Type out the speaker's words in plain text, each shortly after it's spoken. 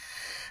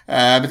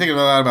I've been thinking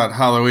a lot about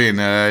Halloween.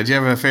 Did you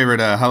have a favorite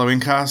Halloween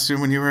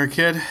costume when you were a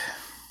kid?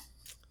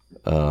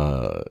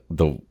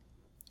 The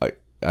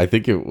I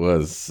think it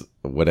was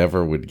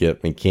whatever would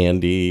get me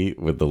candy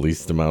with the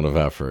least amount of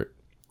effort.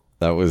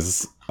 That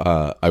was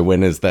I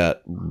went as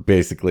that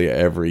basically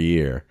every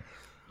year.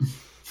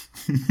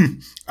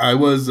 I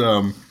was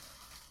um,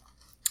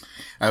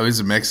 I was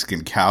a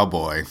Mexican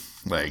cowboy,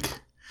 like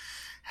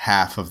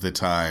half of the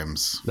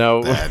times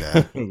Now,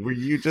 that. were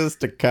you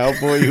just a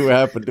cowboy who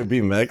happened to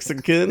be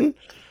Mexican,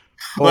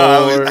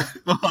 Well, or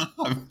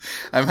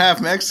I'm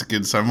half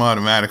Mexican, so I'm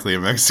automatically a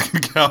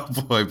Mexican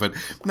cowboy. But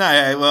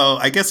no,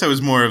 I guess I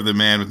was more of the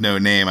man with no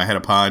name. I had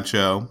a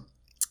poncho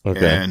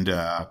okay?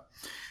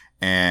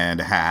 and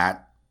a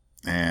hat,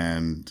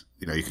 and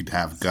you could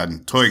have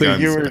toy So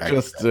you guns were back.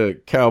 just a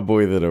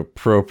cowboy that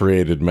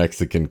appropriated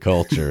Mexican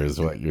culture, is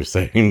what you're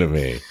saying to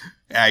me.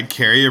 I'd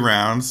carry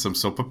around some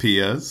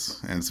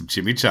sopapillas and some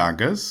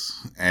chimichangas,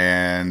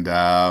 and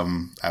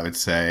I would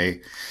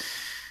say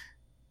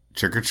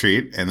trick or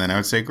treat, and then I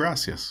would say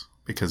gracias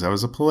because I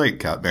was a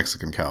polite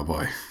Mexican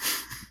cowboy.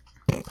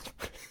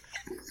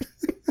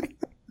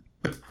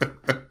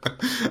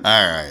 All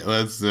right,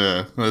 let's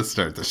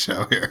start the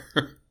show here.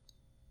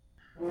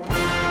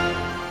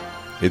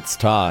 It's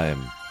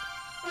time.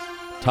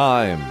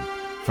 Time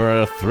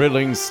for a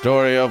thrilling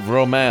story of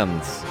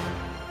romance,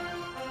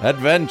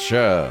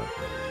 adventure,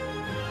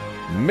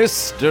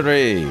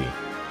 mystery,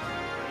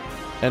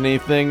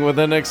 anything with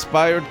an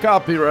expired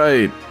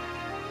copyright.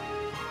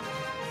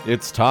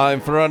 It's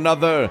time for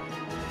another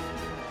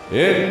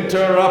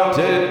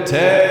Interrupted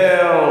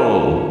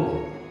Tale.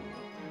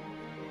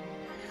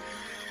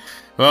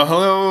 Well,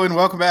 hello and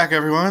welcome back,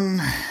 everyone,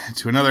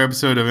 to another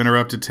episode of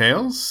Interrupted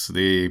Tales,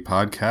 the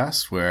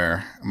podcast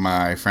where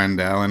my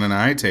friend Alan and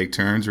I take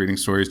turns reading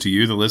stories to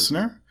you, the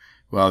listener,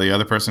 while the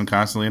other person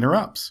constantly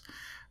interrupts.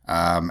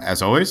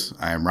 As always,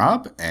 I am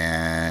Rob,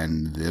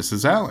 and this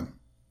is Alan.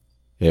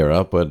 Hey,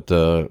 Rob,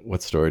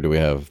 what story do we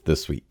have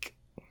this week?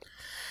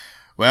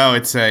 Well,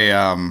 it's a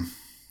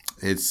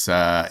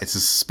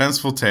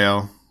suspenseful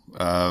tale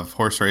of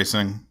horse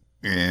racing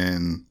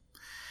in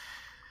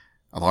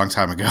a long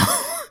time ago.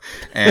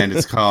 And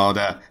it's called,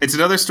 it's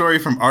another story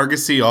from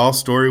Argosy All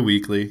Story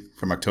Weekly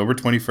from October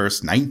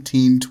 21st,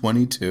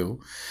 1922.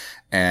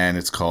 And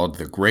it's called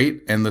The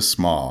Great and the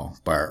Small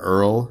by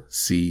Earl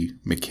C.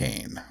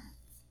 McCain.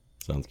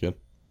 Sounds good.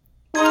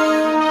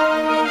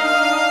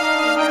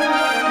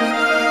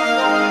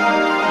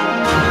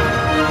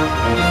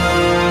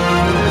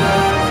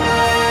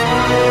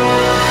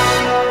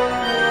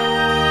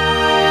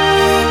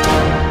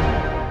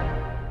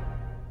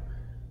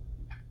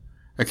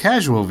 A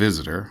casual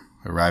visitor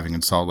arriving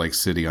in Salt Lake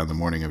City on the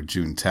morning of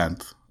June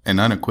 10th and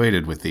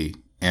unacquainted with the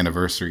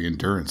anniversary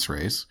endurance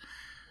race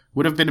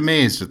would have been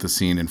amazed at the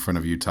scene in front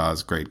of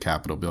Utah's great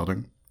Capitol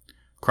building.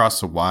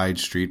 Across the wide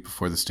street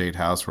before the State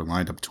House were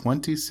lined up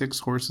 26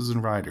 horses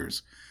and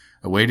riders,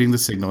 awaiting the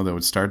signal that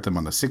would start them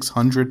on the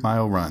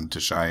 600-mile run to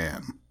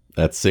Cheyenne.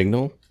 That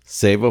signal?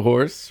 Save a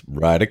horse,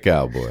 ride a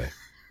cowboy.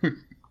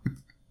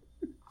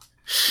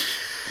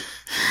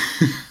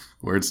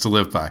 Words to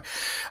live by.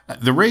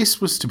 The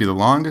race was to be the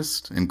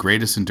longest and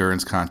greatest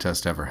endurance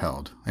contest ever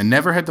held, and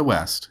never had the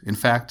West, in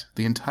fact,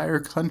 the entire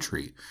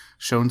country,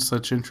 shown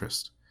such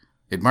interest.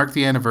 It marked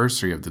the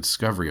anniversary of the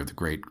discovery of the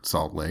Great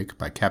Salt Lake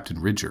by Captain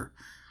Ridger,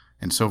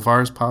 and so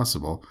far as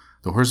possible,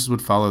 the horses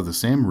would follow the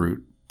same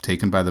route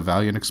taken by the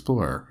valiant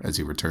explorer as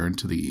he returned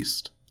to the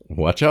east.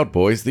 Watch out,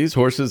 boys. These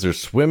horses are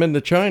swimming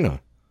to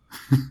China.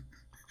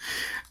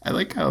 I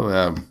like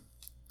how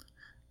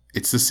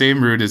it's the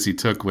same route as he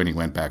took when he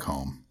went back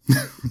home.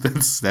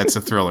 That's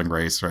a thrilling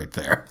race right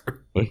there.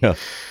 Yeah.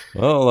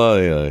 Well,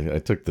 I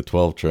took the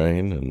 12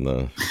 train and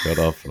got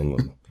off on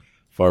the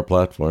far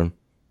platform.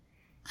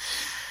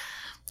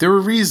 There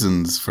were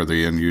reasons for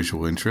the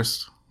unusual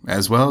interest,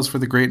 as well as for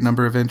the great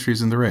number of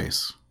entries in the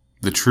race.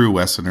 The true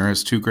Westerner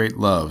has two great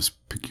loves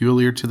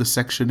peculiar to the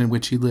section in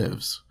which he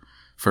lives.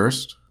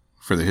 First,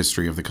 for the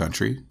history of the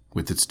country,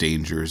 with its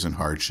dangers and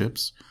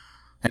hardships.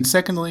 And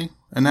secondly,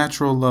 a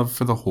natural love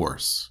for the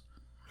horse,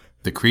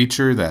 the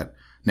creature that,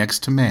 next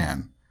to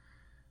man,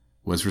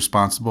 was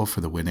responsible for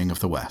the winning of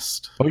the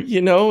West. Oh,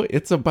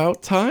 it's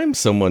about time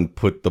someone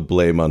put the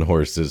blame on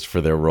horses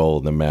for their role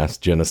in the mass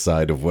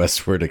genocide of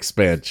westward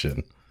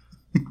expansion.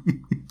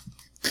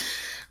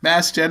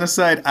 Mass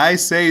genocide, I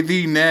say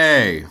thee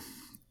nay.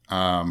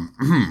 I'll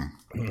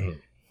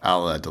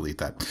delete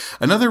that.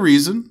 Another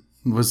reason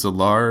was the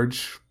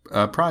large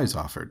prize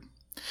offered.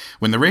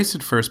 When the race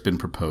had first been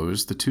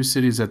proposed, the two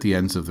cities at the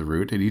ends of the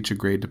route had each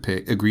agreed to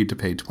pay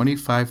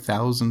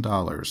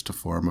 $25,000 to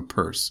form a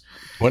purse.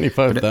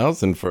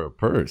 $25,000 for a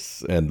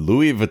purse, and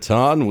Louis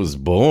Vuitton was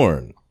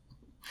born.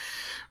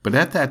 But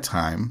at that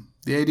time,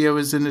 the idea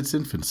was in its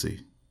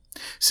infancy.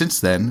 Since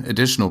then,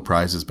 additional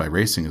prizes by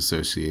racing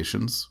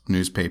associations,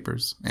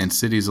 newspapers, and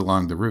cities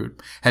along the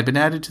route had been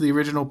added to the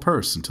original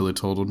purse until it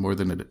totaled more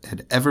than it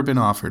had ever been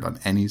offered on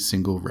any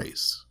single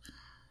race.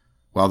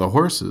 While the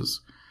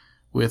horses,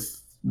 with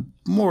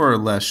more or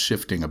less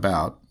shifting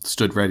about,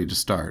 stood ready to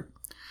start,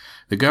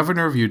 The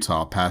governor of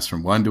Utah passed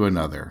from one to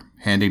another,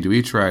 handing to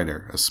each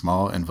rider a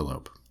small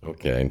envelope.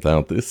 Okay,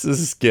 now this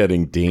is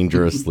getting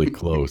dangerously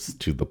close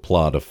to the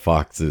plot of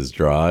Fox's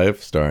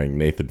Drive, starring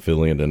Nathan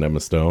Fillion and Emma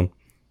Stone.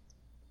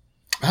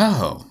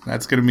 Oh,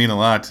 that's going to mean a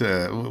lot.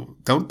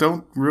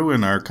 Don't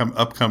ruin our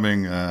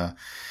upcoming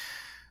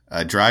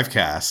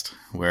Drivecast,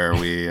 where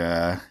we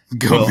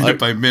go minute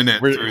by minute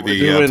through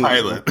the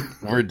pilot.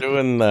 We're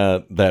doing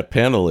that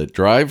panel at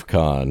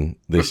DriveCon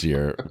this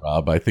year,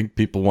 Rob. I think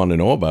people want to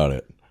know about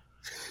it.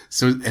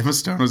 So Emma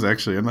Stone was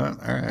actually in that?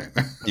 All right.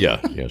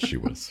 Yeah, she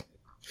was.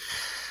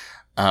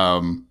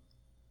 In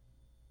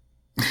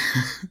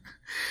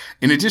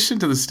addition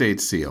to the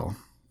state seal,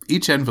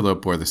 each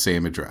envelope bore the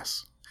same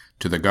address: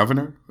 to the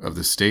governor of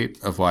the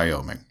state of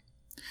Wyoming.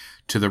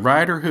 To the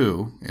rider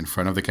who, in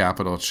front of the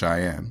capital at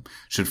Cheyenne,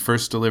 should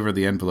first deliver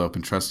the envelope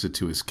entrusted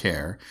to his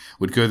care,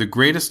 would go the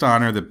greatest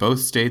honor that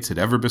both states had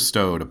ever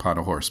bestowed upon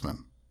a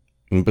horseman.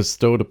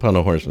 Bestowed upon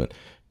a horseman.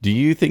 Do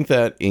you think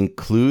that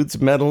includes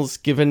medals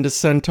given to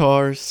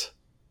centaurs?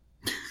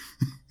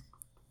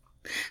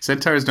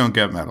 Centaurs don't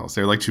get medals.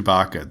 They're like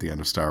Chewbacca at the end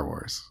of Star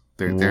Wars.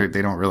 They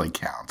don't really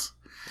count.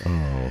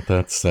 Oh,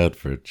 that's sad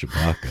for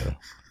Chewbacca.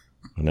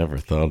 I never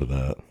thought of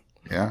that.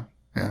 Yeah,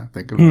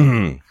 think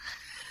about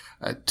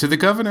it. To the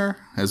governor,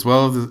 as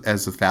well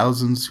as the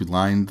thousands who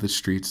lined the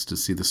streets to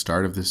see the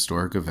start of this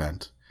historic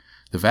event,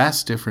 the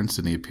vast difference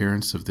in the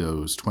appearance of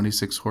those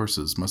 26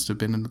 horses must have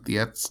been the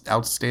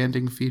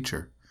outstanding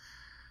feature.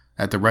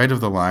 At the right of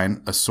the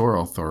line, a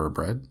sorrel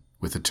thoroughbred,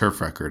 with a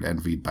turf record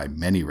envied by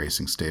many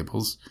racing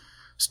stables,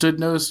 stood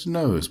nose to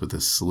nose with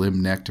a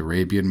slim-necked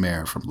Arabian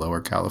mare from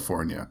Lower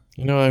California.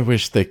 You know, I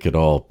wish they could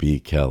all be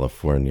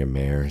California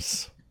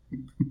mares.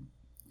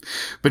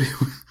 But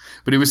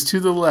it was to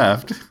the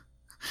left.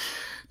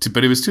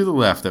 But it was to the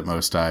left that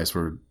most eyes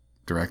were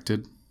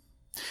directed.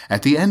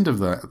 At the end of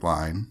the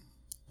line,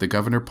 the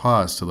governor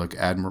paused to look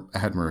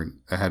admiringly.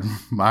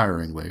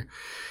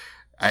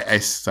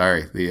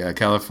 Sorry, the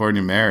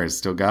California mare has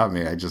still got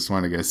me. I just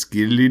want to go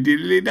skidly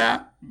diddly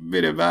da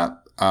bit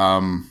about.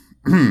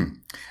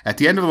 At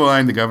the end of the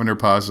line, the governor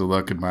paused to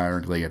look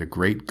admiringly at a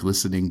great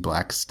glistening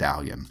black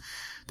stallion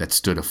that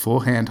stood a full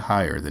hand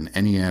higher than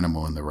any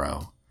animal in the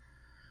row.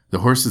 The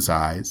horse's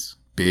eyes,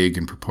 big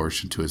in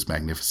proportion to his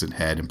magnificent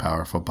head and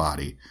powerful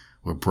body,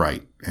 were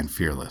bright and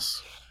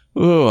fearless.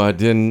 Oh, I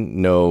didn't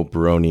know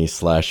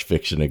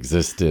brony/fiction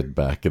existed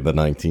back in the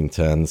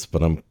 1910s,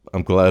 but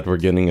I'm glad we're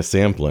getting a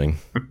sampling.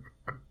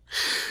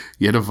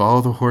 Yet of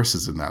all the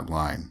horses in that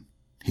line,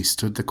 he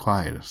stood the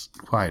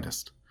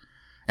quietest.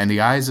 And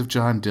the eyes of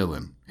John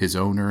Dillon, his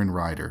owner and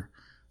rider,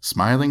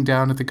 smiling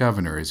down at the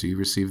governor as he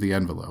received the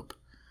envelope,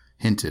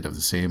 hinted of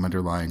the same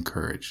underlying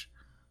courage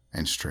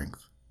and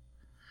strength.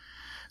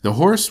 The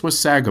horse was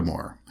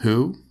Sagamore,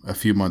 who, a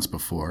few months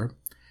before,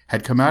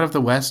 had come out of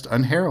the West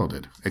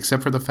unheralded,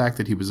 except for the fact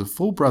that he was a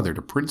full brother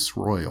to Prince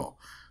Royal,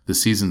 the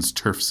season's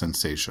turf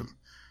sensation.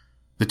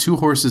 The two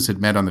horses had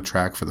met on the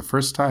track for the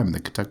first time in the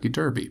Kentucky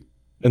Derby.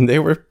 And they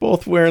were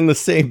both wearing the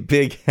same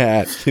big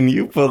hat. Can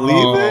you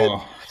believe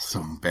it?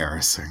 So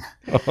embarrassing.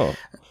 Oh.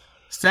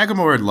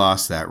 Sagamore had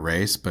lost that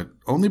race, but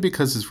only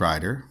because his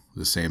rider,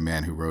 the same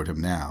man who rode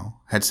him now,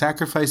 had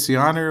sacrificed the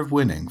honor of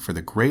winning for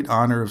the great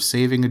honor of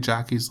saving a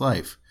jockey's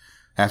life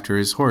after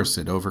his horse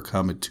had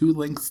overcome a 2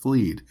 lengths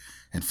lead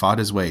and fought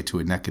his way to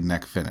a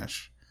neck-and-neck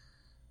finish.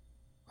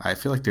 I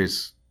feel like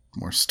there's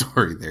more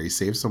story there. He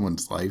saved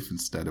someone's life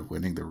instead of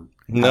winning the...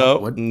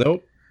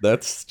 Nope.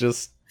 That's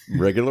just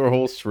regular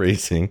horse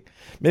racing.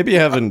 Maybe you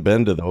haven't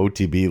been to the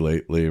OTB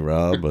lately,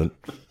 Rob, but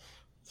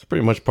it's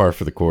pretty much par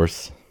for the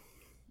course.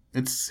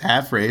 It's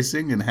half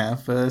racing and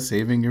half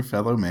saving your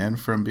fellow man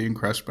from being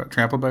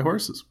trampled by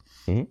horses.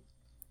 Mm-hmm.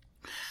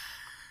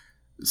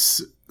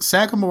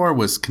 Sagamore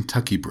was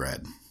Kentucky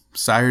bred,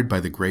 sired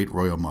by the great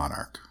royal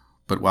monarch,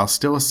 but while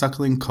still a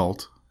suckling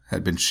colt,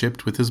 had been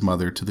shipped with his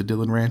mother to the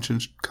Dillon Ranch in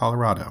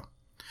Colorado.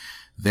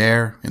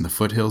 There, in the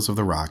foothills of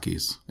the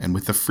Rockies, and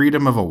with the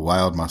freedom of a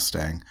wild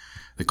Mustang,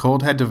 the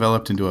colt had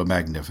developed into a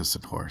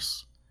magnificent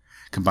horse,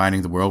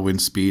 combining the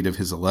whirlwind speed of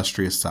his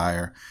illustrious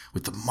sire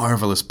with the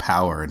marvelous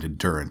power and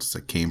endurance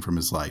that came from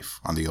his life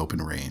on the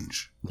open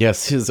range.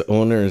 Yes, his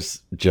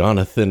owners,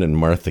 Jonathan and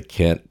Martha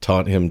Kent,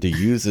 taught him to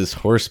use his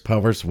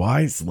horsepowers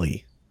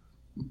wisely.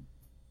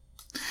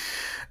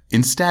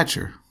 In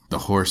stature, the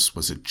horse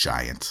was a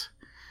giant,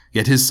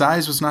 yet his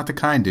size was not the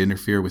kind to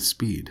interfere with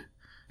speed.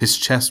 His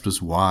chest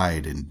was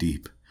wide and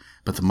deep,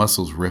 but the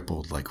muscles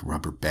rippled like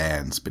rubber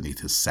bands beneath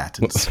his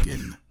satin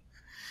skin.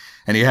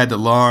 And he had the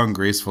long,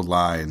 graceful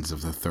lines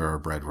of the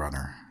thoroughbred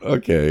runner.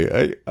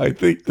 Okay, I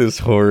think this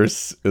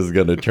horse is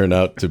going to turn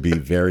out to be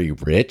very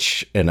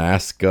rich and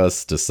ask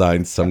us to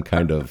sign some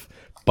kind of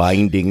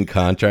binding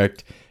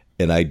contract.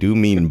 And I do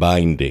mean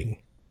binding.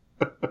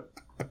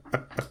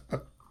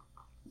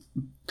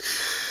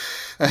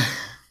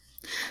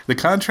 The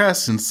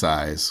contrast in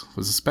size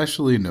was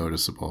especially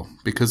noticeable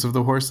because of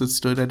the horse that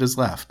stood at his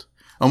left,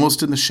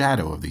 almost in the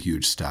shadow of the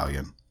huge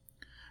stallion.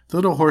 The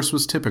little horse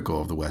was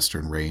typical of the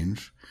western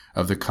range,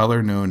 of the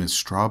color known as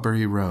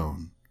strawberry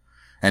roan,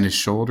 and his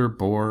shoulder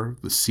bore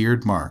the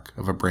seared mark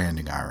of a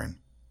branding iron.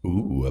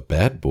 Ooh, a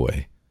bad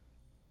boy.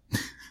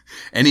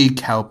 Any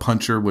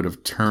cowpuncher would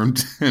have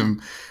termed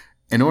him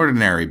an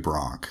ordinary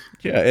bronc.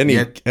 Yeah,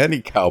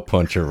 any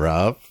cowpuncher,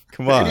 Rob.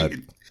 Come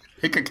on.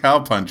 Pick a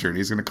cowpuncher and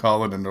he's going to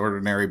call it an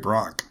ordinary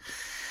bronc.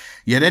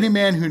 Yet any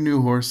man who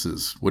knew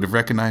horses would have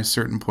recognized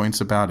certain points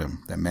about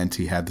him that meant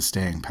he had the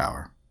staying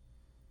power.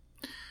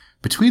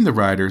 Between the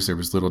riders, there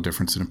was little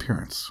difference in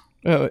appearance.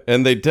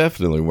 And they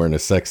definitely weren't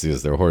as sexy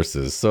as their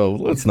horses, so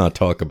let's not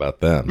talk about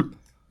them.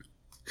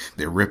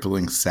 Their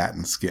rippling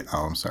satin skin.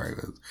 Oh, I'm sorry.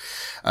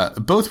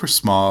 Both were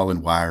small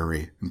and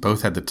wiry, and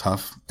both had the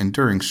tough,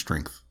 enduring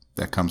strength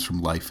that comes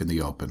from life in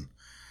the open.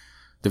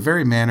 The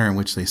very manner in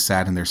which they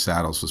sat in their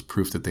saddles was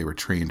proof that they were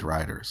trained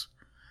riders.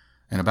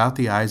 And about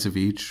the eyes of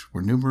each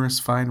were numerous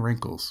fine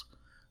wrinkles,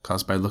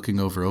 caused by looking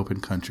over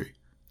open country.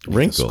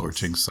 Wrinkles? The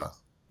scorching sun.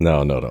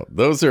 No.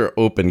 Those are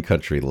open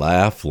country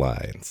laugh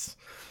lines.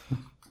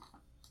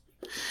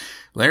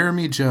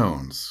 Laramie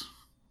Jones,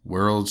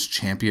 world's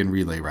champion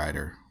relay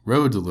rider,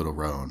 rode the little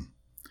roan,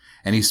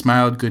 and he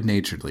smiled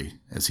good-naturedly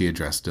as he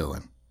addressed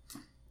Dillon.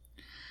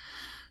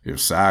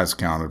 If size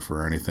counted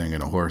for anything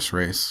in a horse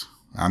race,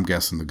 I'm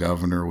guessing the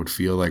governor would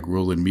feel like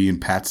ruling me and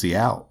Patsy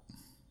out.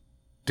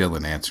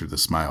 Dillon answered the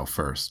smile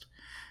first.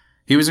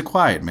 He was a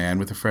quiet man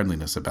with a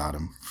friendliness about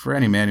him, for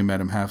any man who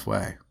met him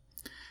halfway.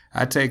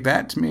 I take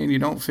that to mean you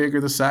don't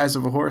figure the size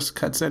of a horse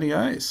cuts any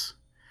ice.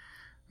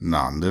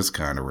 Not in this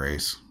kind of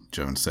race,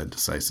 Jones said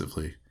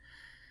decisively.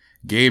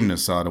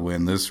 Gameness ought to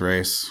win this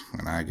race,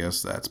 and I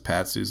guess that's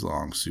Patsy's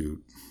long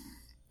suit.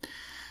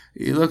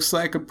 He looks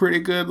like a pretty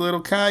good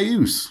little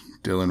cayuse,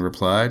 Dillon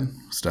replied,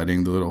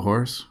 studying the little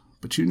horse.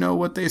 But you know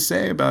what they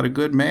say about a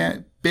good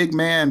man, big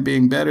man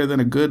being better than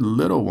a good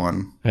little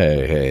one.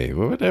 Hey,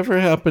 whatever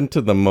happened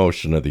to the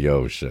motion of the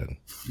ocean?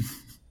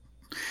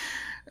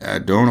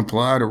 That don't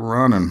apply to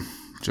running,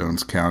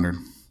 Jones countered.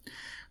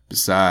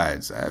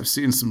 Besides, I've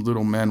seen some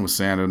little men with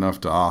sand enough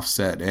to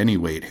offset any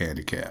weight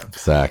handicap.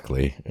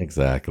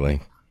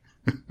 Exactly.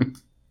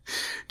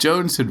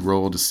 Jones had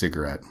rolled a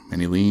cigarette,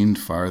 and he leaned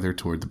farther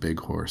toward the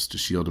big horse to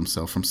shield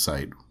himself from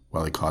sight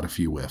while he caught a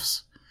few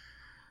whiffs.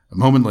 A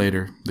moment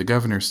later, the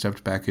governor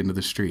stepped back into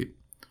the street,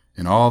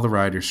 and all the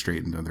riders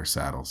straightened in their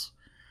saddles.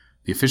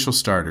 The official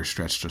starter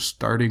stretched a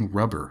starting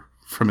rubber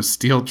from a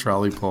steel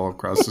trolley pole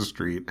across the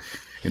street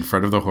in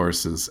front of the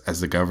horses as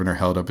the governor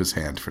held up his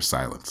hand for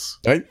silence.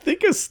 I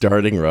think a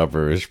starting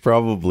rubber is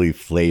probably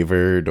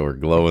flavored or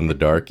glow in the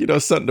dark.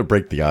 Something to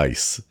break the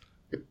ice.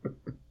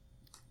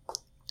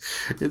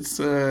 It's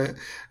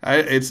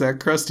that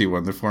crusty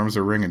one that forms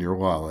a ring in your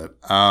wallet.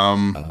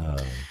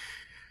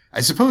 I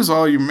suppose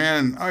all you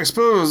men are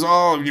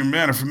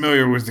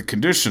familiar with the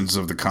conditions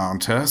of the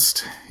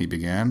contest, he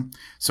began.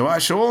 So I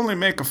shall only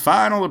make a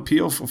final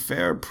appeal for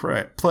fair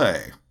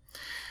play.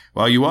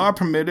 While you are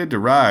permitted to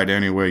ride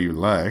any way you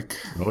like.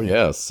 Oh,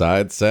 yeah.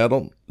 Side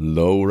saddle,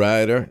 low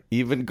rider,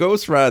 even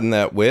ghost riding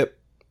that whip.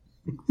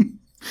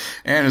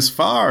 And as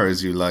far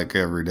as you like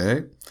every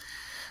day.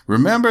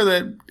 Remember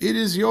that it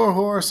is your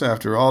horse,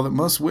 after all, that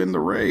must win the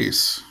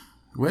race.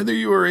 Whether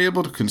you are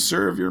able to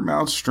conserve your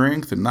mount's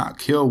strength and not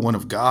kill one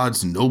of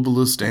God's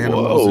noblest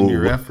animals in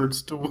your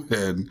efforts to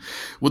win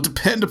will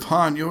depend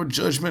upon your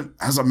judgment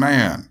as a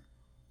man.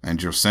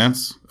 And your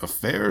sense of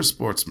fair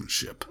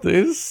sportsmanship.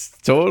 This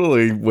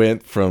totally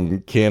went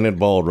from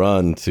Cannonball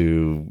Run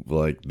to,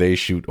 like, they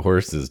shoot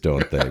horses,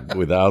 don't they?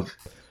 Without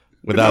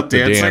the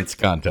dance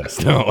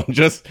contest. No,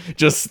 just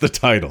the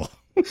title.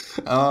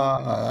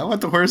 I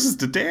want the horses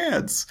to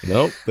dance.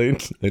 Nope,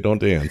 they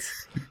don't dance.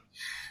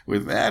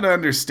 With that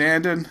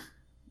understanding,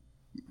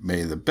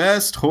 may the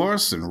best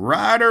horse and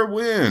rider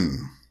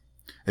win.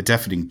 A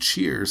deafening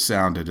cheer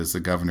sounded as the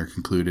governor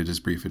concluded his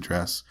brief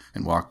address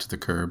and walked to the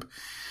curb.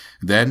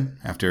 Then,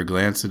 after a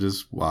glance at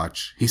his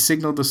watch, he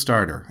signaled the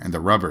starter, and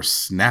the rubber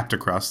snapped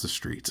across the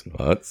street.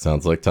 That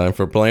sounds like time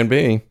for Plan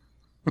B.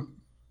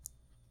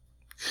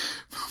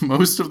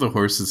 Most of the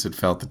horses had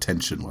felt the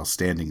tension while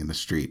standing in the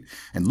street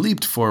and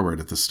leaped forward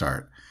at the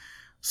start.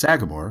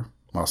 Sagamore,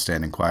 while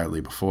standing quietly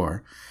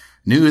before,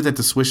 knew that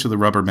the swish of the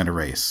rubber meant a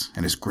race,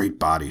 and his great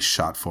body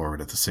shot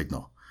forward at the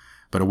signal.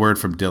 But a word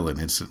from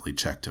Dillon instantly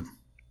checked him.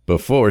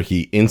 Before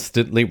he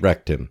instantly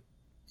wrecked him.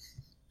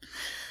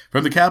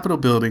 From the Capitol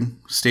building,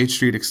 State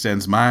Street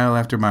extends mile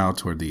after mile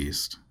toward the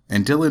east,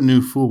 and Dillon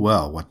knew full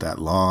well what that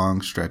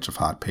long stretch of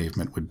hot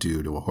pavement would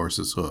do to a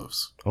horse's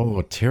hooves.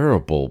 Oh,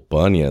 terrible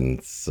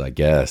bunions, I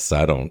guess.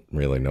 I don't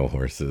really know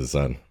horses.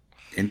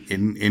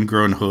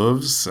 Ingrown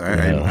hooves?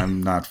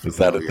 I'm not familiar. Is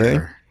that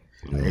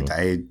a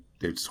thing?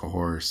 It's a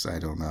horse. I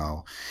don't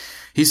know.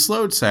 He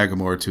slowed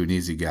Sagamore to an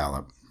easy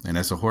gallop, and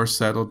as the horse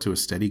settled to a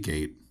steady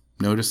gait,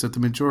 noticed that the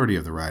majority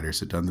of the riders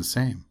had done the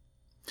same.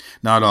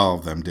 Not all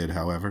of them did,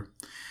 however.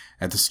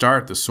 At the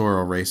start, the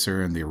sorrel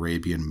racer and the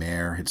Arabian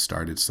mare had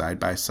started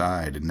side by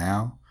side, and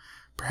now,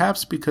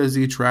 perhaps because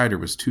each rider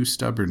was too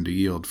stubborn to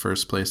yield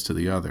first place to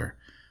the other,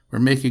 were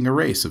making a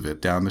race of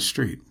it down the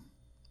street.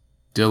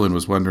 Dillon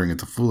was wondering at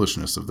the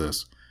foolishness of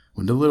this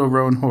when the little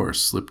roan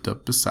horse slipped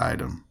up beside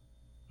him.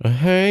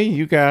 Hey,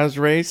 you guys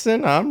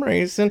racing? I'm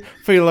racing.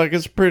 Feel like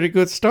it's a pretty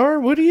good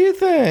start. What do you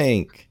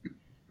think?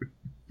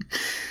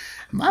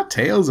 My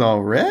tail's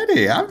all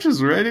ready. I'm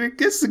just ready to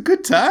get a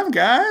good time,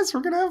 guys.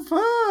 We're going to have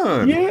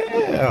fun.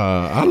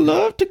 Yeah, I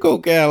love to go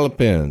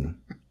galloping.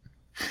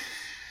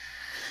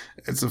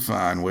 It's a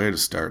fine way to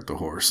start the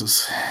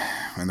horses.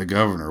 And the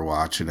governor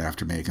watching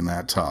after making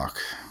that talk,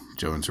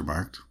 Jones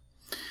remarked.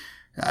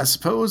 I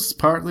suppose it's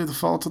partly the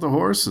fault of the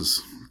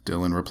horses,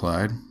 Dillon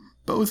replied.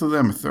 Both of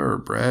them are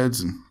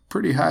thoroughbreds and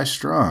pretty high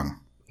strung.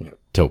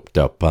 Doped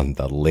up on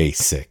the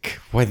LASIK.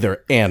 Why,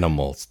 they're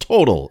animals.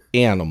 Total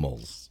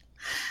animals.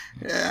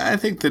 I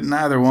think that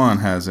neither one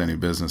has any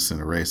business in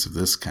a race of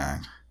this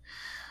kind.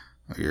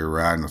 You're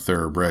riding a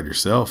thoroughbred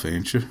yourself,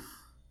 ain't you?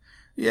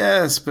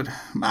 Yes, but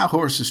my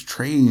horse is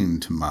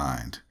trained to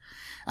mind.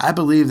 I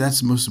believe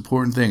that's the most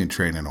important thing in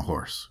training a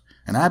horse,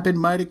 and I've been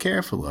mighty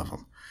careful of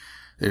him.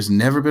 There's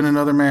never been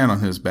another man on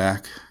his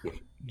back.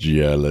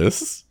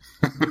 Jealous?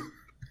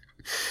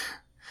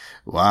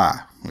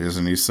 Why?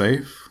 Isn't he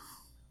safe?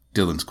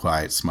 Dillon's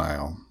quiet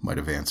smile might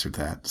have answered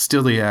that.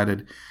 Still, he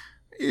added,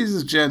 he's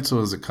as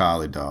gentle as a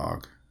collie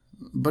dog.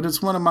 But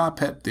it's one of my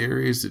pet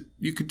theories that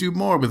you could do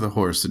more with a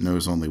horse that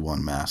knows only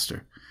one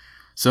master.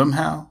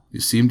 Somehow, you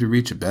seem to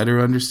reach a better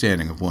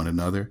understanding of one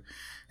another,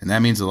 and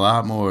that means a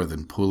lot more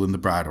than pulling the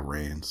bridle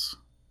reins.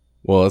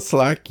 Well, it's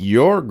like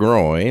your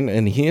groin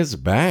and his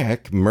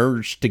back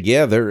merged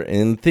together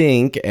and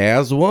think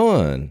as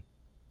one.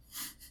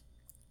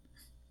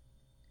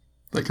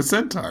 Like a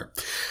centaur.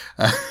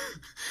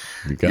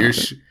 You got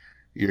it.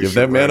 You're Give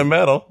sure that man right. a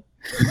medal.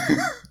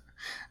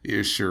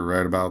 You're sure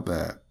right about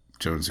that,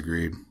 Jones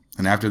agreed.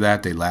 And after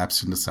that, they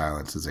lapsed into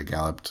silence as they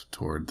galloped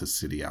toward the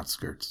city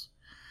outskirts.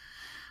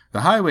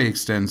 The highway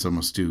extends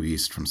almost due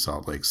east from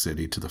Salt Lake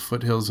City to the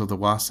foothills of the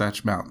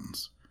Wasatch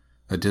Mountains,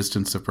 a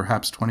distance of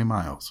perhaps 20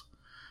 miles.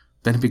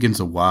 Then it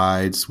begins a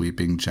wide,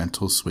 sweeping,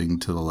 gentle swing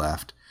to the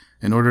left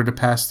in order to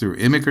pass through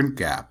Immigrant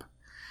Gap,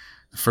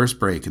 the first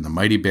break in the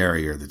mighty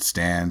barrier that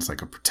stands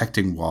like a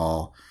protecting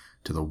wall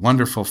to the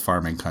wonderful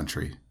farming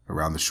country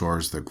around the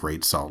shores of the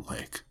Great Salt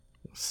Lake.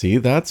 See,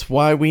 that's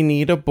why we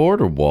need a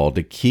border wall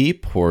to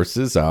keep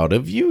horses out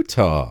of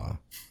Utah.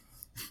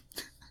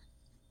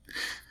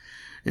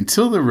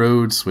 Until the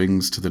road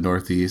swings to the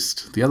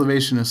northeast, the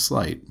elevation is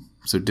slight,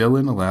 so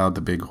Dillon allowed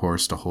the big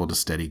horse to hold a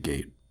steady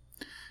gait.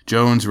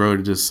 Jones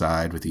rode at his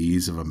side with the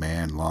ease of a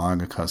man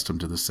long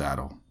accustomed to the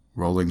saddle,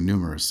 rolling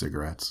numerous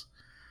cigarettes.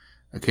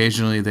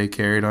 Occasionally they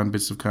carried on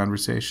bits of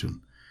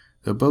conversation,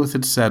 though both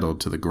had settled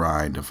to the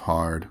grind of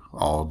hard,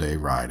 all-day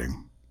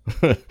riding.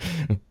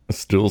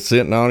 Still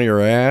sitting on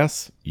your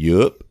ass?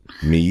 Yup,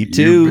 me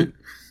too.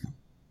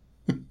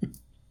 The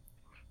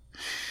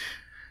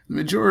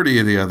majority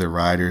of the other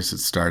riders had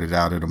started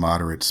out at a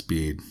moderate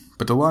speed,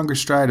 but the longer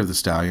stride of the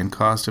stallion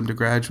caused him to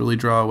gradually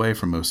draw away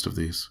from most of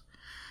these.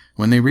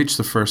 When they reached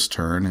the first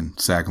turn and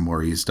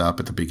Sagamore eased up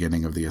at the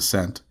beginning of the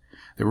ascent,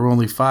 there were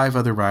only 5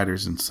 other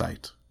riders in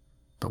sight.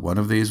 But one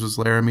of these was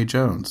Laramie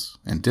Jones,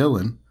 and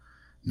Dillon,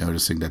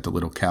 noticing that the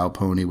little cow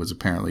pony was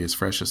apparently as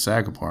fresh as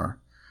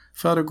Sagamore,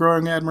 felt a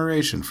growing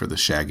admiration for the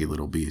shaggy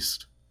little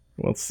beast.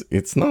 Well,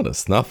 it's not a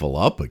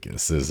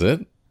snuffleupagus, is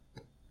it?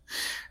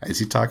 Is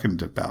he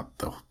talking about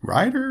the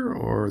rider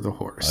or the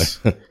horse?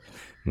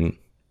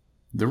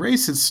 The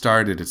race had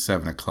started at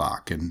 7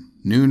 o'clock, and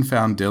noon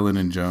found Dillon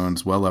and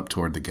Jones well up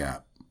toward the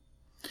gap.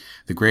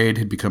 The grade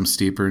had become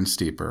steeper and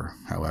steeper,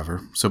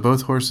 however, so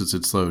both horses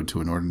had slowed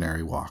to an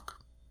ordinary walk.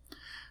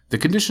 The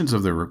conditions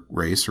of the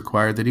race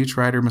required that each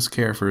rider must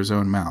care for his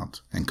own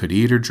mount, and could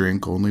eat or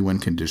drink only when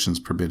conditions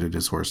permitted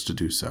his horse to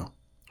do so.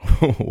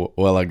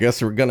 Well, I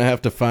guess we're going to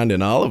have to find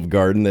an Olive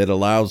Garden that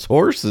allows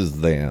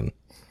horses then.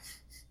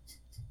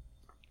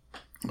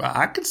 Well,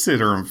 I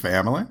consider them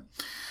family.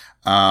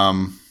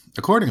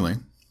 Accordingly,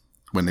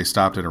 when they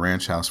stopped at a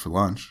ranch house for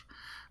lunch,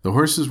 the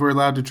horses were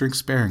allowed to drink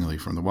sparingly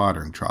from the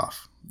watering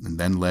trough, and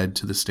then led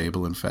to the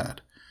stable and fed.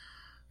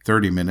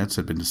 30 minutes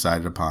had been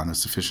decided upon as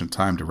sufficient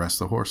time to rest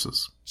the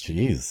horses.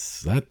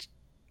 Jeez, that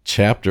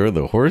chapter of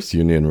the horse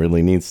union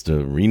really needs to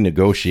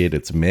renegotiate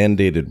its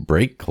mandated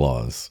break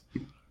clause.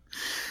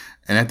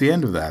 And at the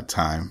end of that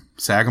time,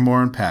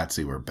 Sagamore and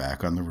Patsy were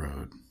back on the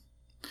road.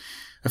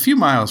 A few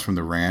miles from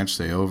the ranch,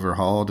 they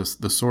overhauled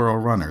the sorrel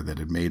runner that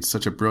had made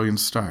such a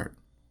brilliant start,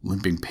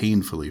 limping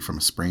painfully from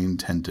a sprained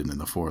tendon in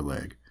the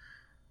foreleg.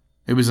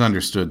 It was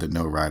understood that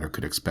no rider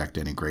could expect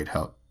any great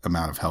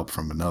amount of help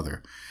from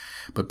another,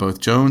 but both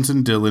Jones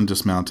and Dillon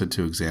dismounted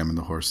to examine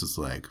the horse's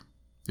leg.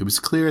 It was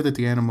clear that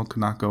the animal could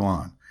not go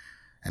on,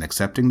 and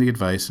accepting the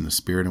advice in the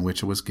spirit in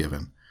which it was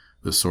given,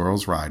 the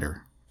sorrel's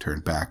rider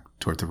turned back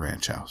toward the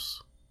ranch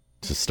house.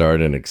 To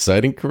start an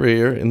exciting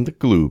career in the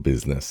glue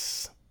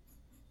business.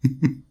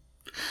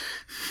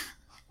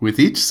 With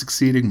each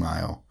succeeding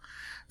mile,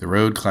 the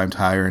road climbed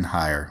higher and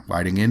higher,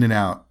 widening in and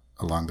out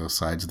along those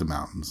sides of the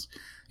mountains,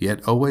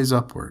 yet always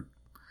upward.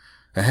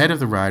 Ahead of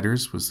the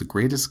riders was the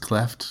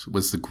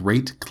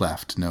great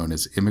cleft known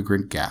as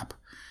Immigrant Gap,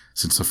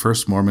 since the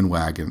first Mormon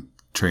wagon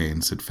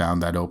trains had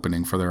found that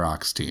opening for their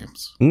ox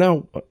teams.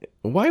 Now,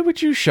 why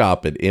would you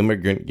shop at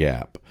Immigrant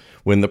Gap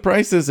when the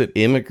prices at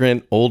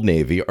Immigrant Old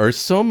Navy are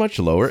so much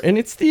lower and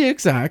it's the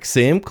exact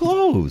same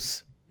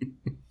clothes?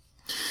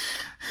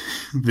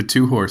 The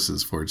two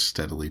horses forged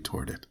steadily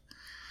toward it.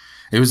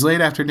 It was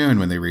late afternoon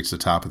when they reached the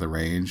top of the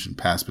range and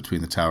passed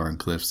between the towering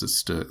cliffs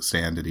that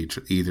stand at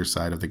either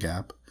side of the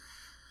gap.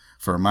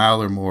 For a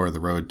mile or more, the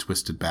road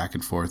twisted back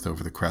and forth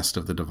over the crest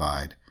of the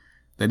divide,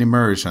 then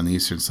emerged on the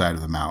eastern side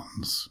of the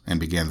mountains and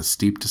began the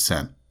steep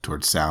descent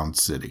toward Sound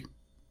City.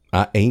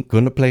 I ain't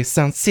gonna play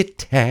Sound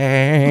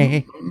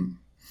City.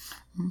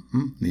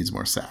 Needs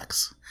more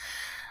sax.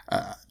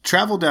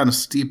 Travel down a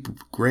steep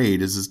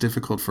grade is as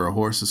difficult for a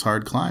horse as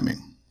hard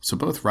climbing, so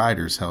both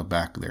riders held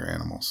back their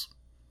animals.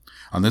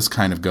 On this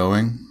kind of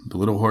going, the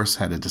little horse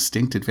had a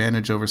distinct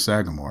advantage over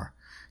Sagamore,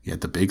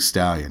 yet the big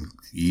stallion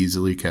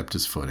easily kept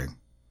his footing.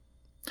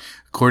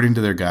 According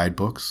to their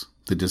guidebooks,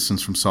 the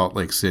distance from Salt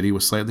Lake City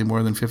was slightly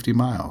more than 50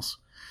 miles,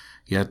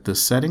 yet the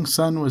setting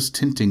sun was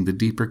tinting the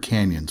deeper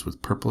canyons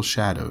with purple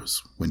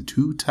shadows when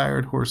two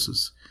tired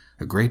horses,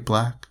 a great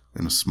black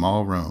and a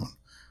small roan,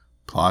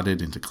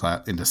 plodded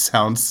into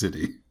Sound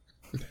City.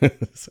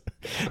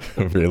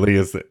 Really?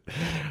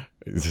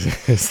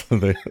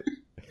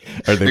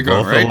 Are they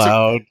both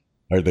allowed?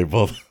 Are they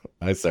both?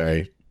 I'm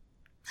sorry.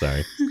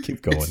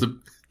 Keep going.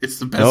 It's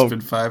the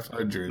Bespin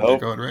 500. Nope.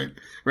 They're going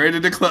right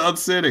into Cloud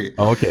City.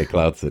 Okay,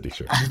 Cloud City,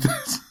 sure.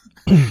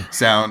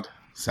 Sound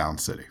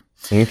City.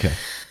 Okay.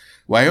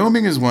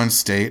 Wyoming is one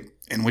state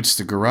in which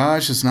the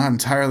garage has not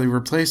entirely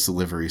replaced the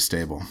livery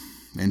stable,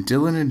 and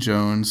Dillon and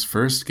Jones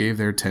first gave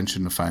their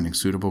attention to finding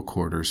suitable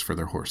quarters for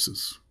their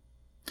horses.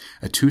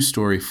 A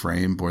 2-story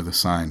frame bore the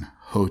sign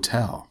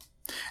Hotel,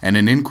 and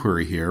an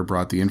inquiry here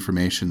brought the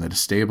information that a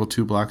stable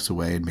 2 blocks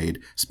away had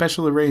made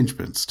special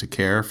arrangements to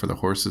care for the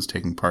horses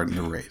taking part in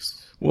the race.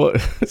 Well,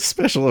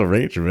 special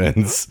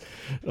arrangements.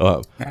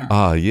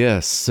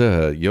 Yes,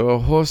 sir. Your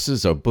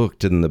horses are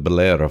booked in the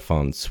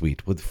Bellerophon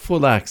suite with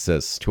full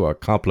access to our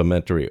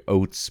complimentary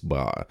oats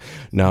bar.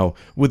 Now,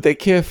 would they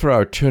care for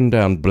our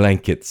turn-down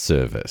blanket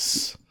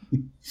service?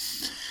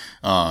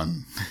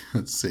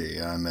 Let's see,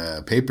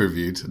 on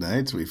pay-per-view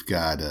tonight, we've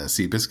got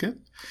Seabiscuit,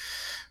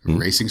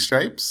 Racing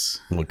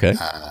Stripes. Okay.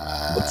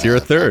 What's your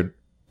third?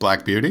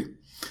 Black Beauty.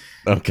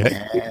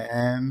 Okay.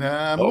 And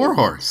More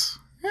Horse.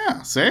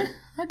 Yeah, see?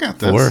 I got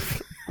this.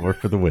 Four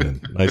for the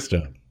win. Nice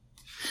job.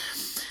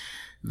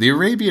 The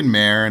Arabian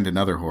mare and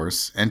another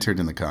horse entered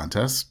in the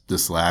contest.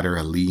 This latter,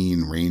 a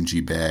lean,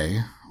 rangy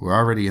bay, were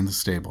already in the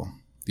stable.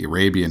 The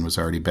Arabian was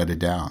already bedded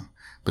down,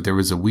 but there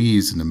was a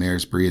wheeze in the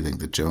mare's breathing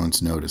that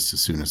Jones noticed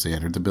as soon as they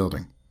entered the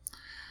building.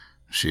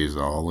 She's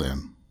all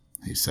in,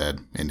 he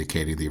said,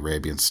 indicating the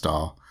Arabian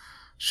stall.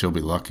 She'll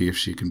be lucky if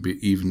she can be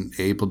even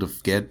able to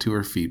get to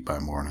her feet by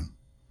morning.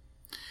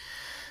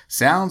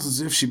 Sounds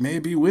as if she may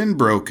be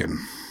windbroken.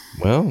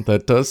 Well,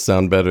 that does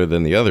sound better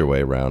than the other way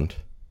around.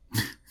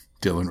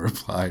 Dillon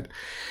replied.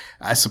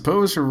 I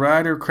suppose her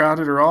rider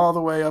crowded her all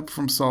the way up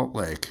from Salt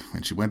Lake,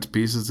 and she went to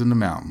pieces in the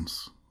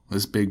mountains.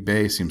 This big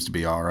bay seems to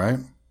be all right.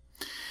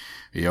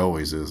 He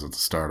always is at the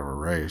start of a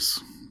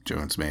race,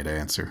 Jones made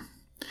answer.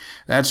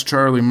 That's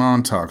Charlie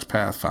Montauk's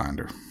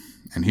Pathfinder,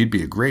 and he'd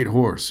be a great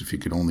horse if he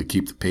could only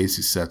keep the pace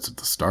he sets at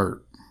the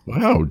start.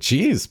 Wow,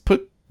 geez,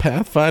 put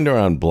Pathfinder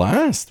on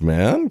blast,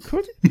 man.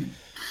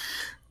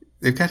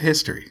 They've got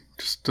history.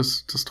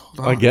 Just hold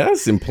on. I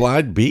guess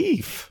implied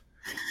beef.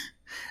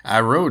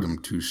 I rode him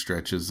 2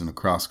 stretches in a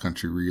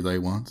cross-country relay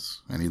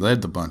once, and he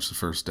led the bunch the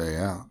first day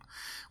out.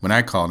 When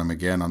I called him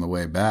again on the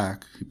way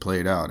back, he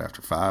played out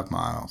after 5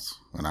 miles,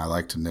 and I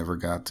like to never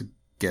got to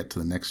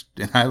the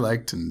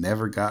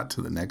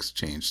next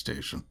change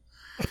station.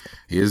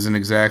 He isn't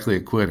exactly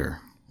a quitter,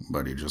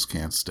 but he just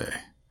can't stay.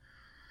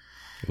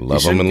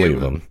 Love him and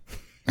leave him.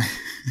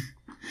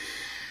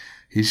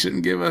 He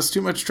shouldn't give us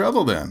too much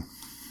trouble then.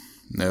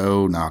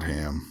 No, not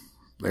him.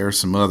 There are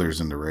some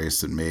others in the race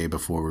that may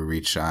before we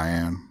reach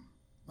Cheyenne.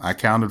 I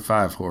counted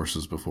 5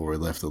 horses before we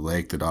left the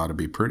lake that ought to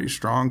be pretty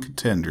strong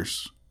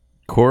contenders.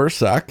 Of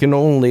course, I can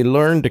only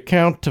learn to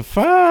count to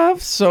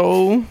 5,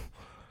 so...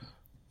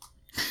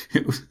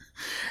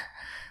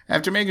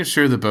 After making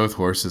sure that both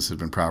horses had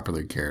been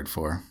properly cared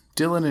for,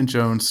 Dillon and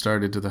Jones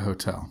started to the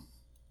hotel.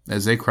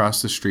 As they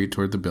crossed the street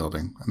toward the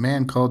building, a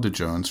man called to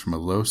Jones from a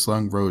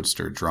low-slung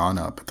roadster drawn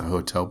up at the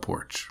hotel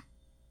porch.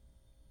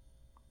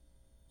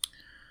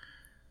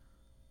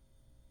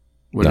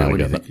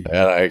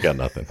 I got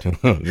nothing.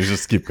 You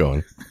just keep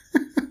going.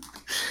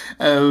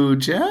 Oh,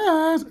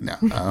 Jones.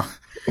 No.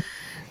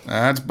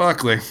 That's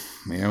Buckley,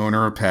 the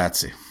owner of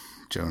Patsy,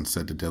 Jones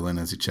said to Dillon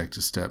as he checked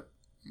his step.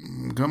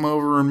 Come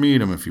over and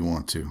meet him if you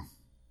want to.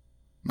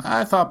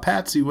 I thought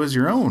Patsy was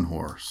your own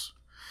horse.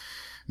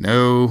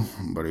 No,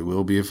 but he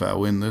will be if I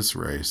win this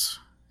race.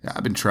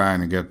 I've been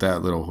trying to get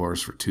that little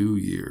horse for 2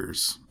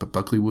 years, but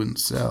Buckley wouldn't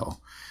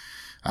sell.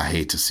 I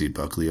hate to see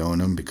Buckley own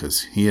him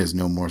because he has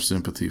no more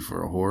sympathy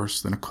for a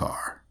horse than a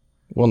car.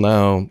 Well,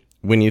 now,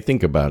 when you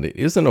think about it,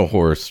 isn't a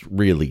horse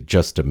really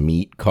just a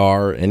meat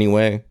car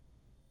anyway?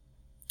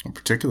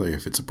 Particularly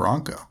if it's a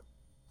bronco.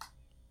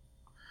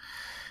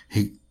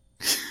 He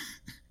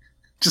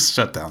just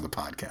shut down the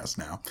podcast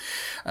now.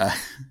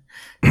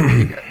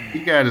 He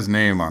got his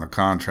name on a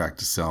contract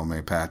to sell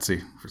me,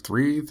 Patsy, for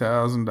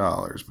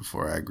 $3,000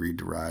 before I agreed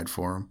to ride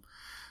for him.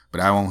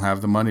 But I won't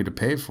have the money to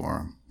pay for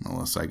him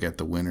unless I get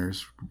the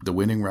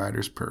winning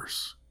rider's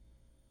purse.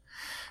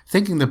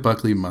 Thinking that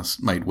Buckley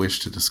might wish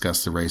to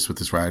discuss the race with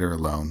his rider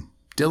alone,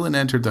 Dillon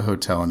entered the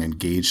hotel and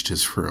engaged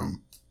his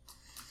room.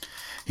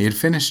 He had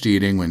finished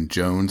eating when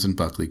Jones and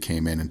Buckley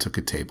came in and took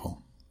a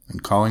table,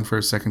 and calling for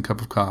a second cup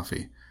of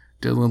coffee,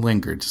 Dillon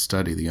lingered to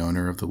study the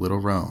owner of the Little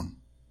Roan.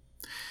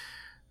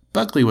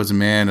 Buckley was a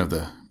man of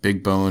the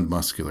big-boned,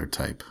 muscular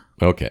type.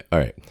 Okay, all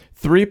right.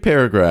 3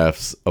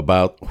 paragraphs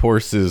about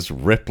horses'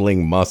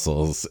 rippling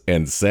muscles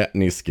and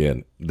satiny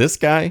skin. This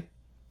guy,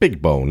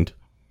 big-boned.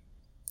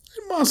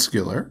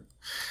 Muscular.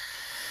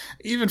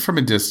 Even from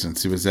a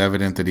distance, it was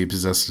evident that he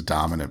possessed a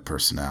dominant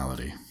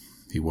personality.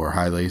 He wore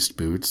high-laced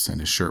boots, and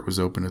his shirt was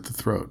open at the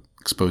throat,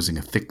 exposing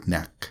a thick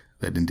neck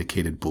that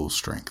indicated bull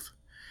strength.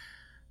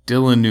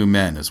 Dillon knew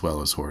men as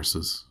well as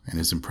horses, and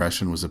his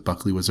impression was that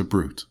Buckley was a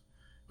brute,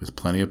 with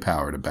plenty of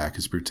power to back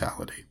his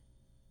brutality.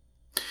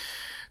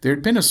 There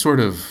had been a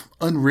sort of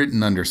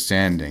unwritten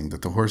understanding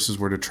that the horses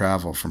were to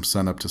travel from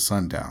sunup to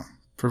sundown,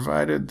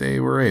 provided they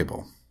were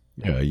able.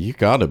 Yeah, you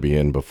gotta be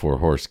in before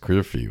horse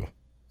curfew.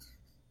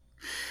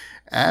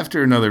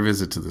 After another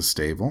visit to the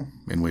stable,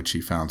 in which he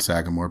found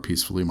Sagamore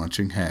peacefully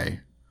munching hay,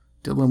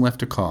 Dillon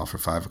left a call for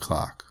 5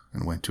 o'clock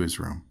and went to his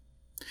room.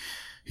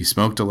 He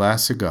smoked a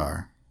last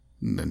cigar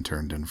and then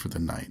turned in for the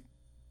night.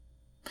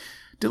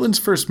 Dillon's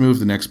first move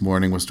the next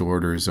morning was to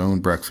order his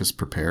own breakfast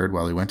prepared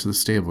while he went to the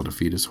stable to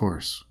feed his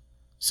horse.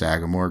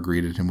 Sagamore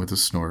greeted him with a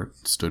snort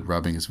and stood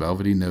rubbing his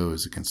velvety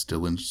nose against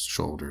Dillon's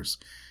shoulders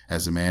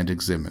as the man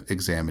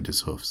examined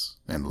his hoofs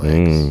and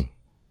legs.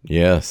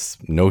 Yes,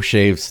 no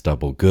shave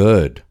stubble,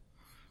 good.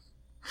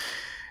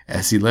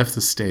 As he left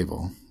the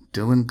stable,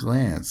 Dillon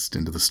glanced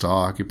into the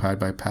stall occupied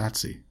by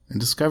Patsy and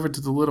discovered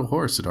that the little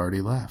horse had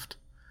already left.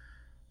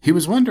 He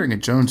was wondering at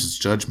Jones's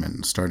judgment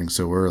in starting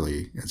so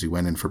early as he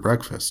went in for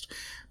breakfast,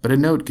 but a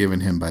note given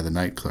him by the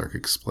night clerk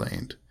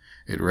explained.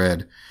 It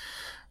read,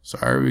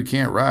 "Sorry we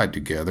can't ride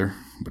together,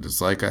 but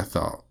it's like I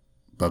thought.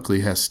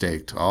 Buckley has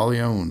staked all he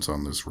owns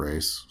on this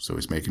race, so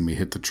he's making me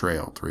hit the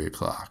trail 3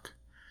 o'clock.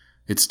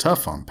 It's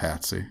tough on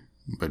Patsy,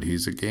 but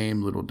he's a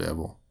game little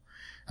devil.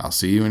 I'll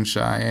see you in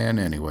Cheyenne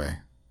anyway.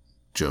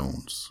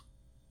 Jones."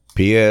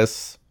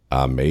 P.S.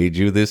 I made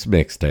you this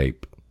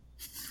mixtape.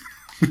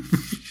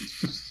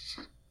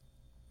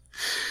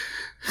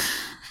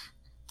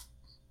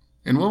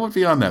 And what would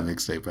be on that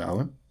mixtape,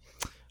 Alan?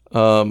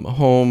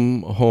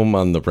 Home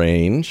on the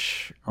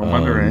range. Home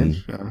on the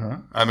range.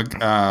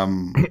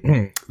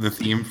 The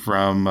theme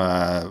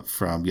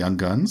from Young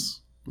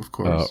Guns, of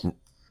course.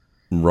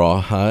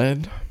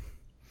 Rawhide.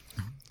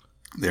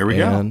 There we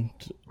go.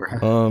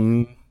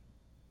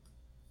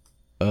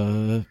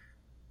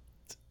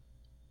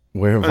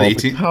 Where have all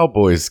the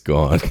cowboys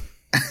gone?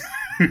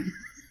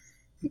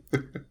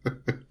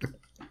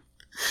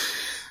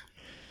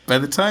 By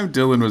the time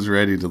Dillon was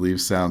ready to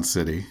leave Sound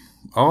City,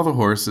 all the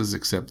horses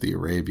except the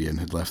Arabian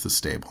had left the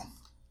stable.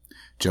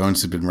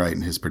 Jones had been right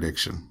in his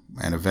prediction,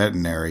 and a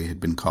veterinary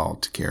had been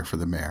called to care for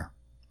the mare.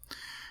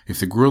 If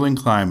the grueling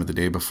climb of the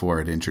day before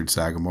had injured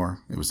Sagamore,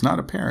 it was not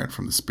apparent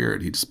from the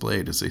spirit he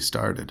displayed as they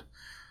started.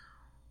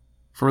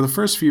 For the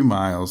first few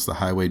miles, the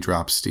highway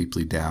dropped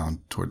steeply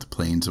down toward the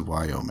plains of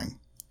Wyoming.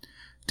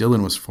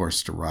 Dillon was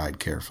forced to ride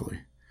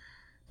carefully.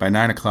 By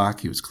 9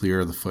 o'clock, he was clear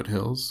of the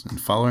foothills and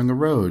following a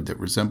road that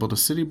resembled a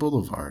city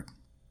boulevard.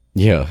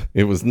 Yeah,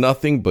 it was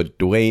nothing but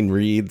Duane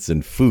Reeds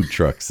and food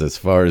trucks as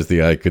far as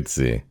the eye could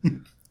see.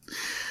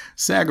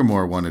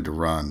 Sagamore wanted to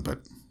run,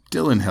 but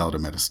Dillon held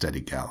him at a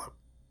steady gallop.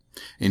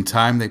 In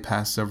time, they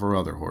passed several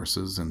other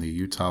horses and the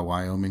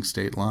Utah-Wyoming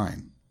state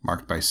line,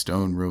 marked by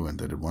stone ruin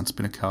that had once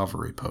been a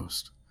cavalry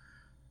post.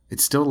 It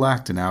still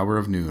lacked an hour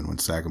of noon when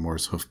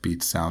Sagamore's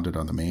hoofbeats sounded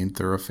on the main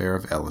thoroughfare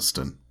of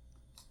Elliston.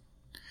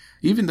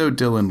 Even though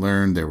Dillon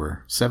learned there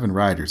were 7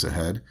 riders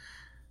ahead,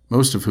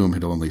 most of whom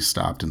had only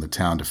stopped in the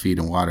town to feed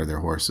and water their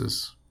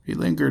horses, he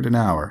lingered an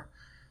hour.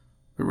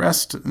 The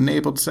rest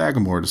enabled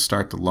Sagamore to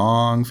start the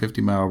long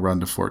 50-mile run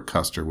to Fort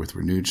Custer with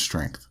renewed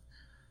strength.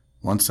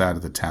 Once out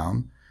of the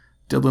town,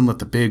 Dillon let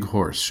the big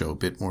horse show a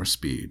bit more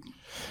speed.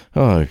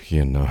 Oh,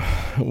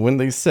 when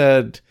they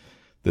said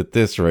that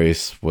this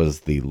race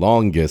was the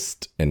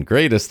longest and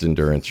greatest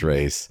endurance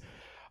race,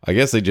 I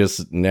guess they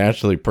just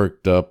naturally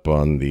perked up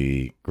on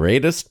the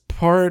greatest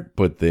part,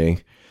 but they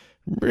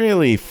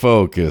really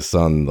focus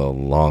on the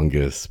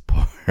longest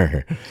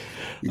part.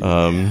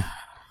 Why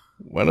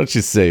don't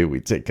you say we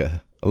take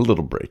a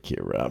little break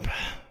here, Rob?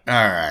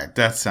 All right,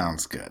 that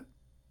sounds good.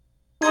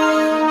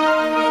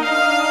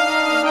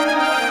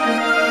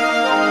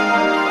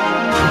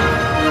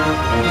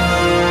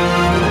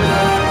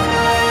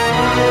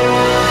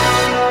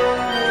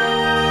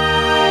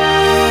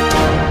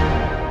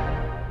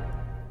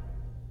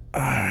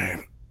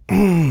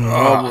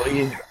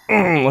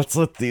 Let's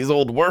let these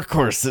old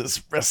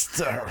workhorses rest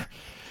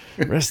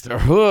their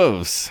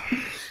hooves.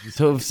 These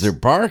hooves are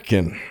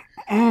barking.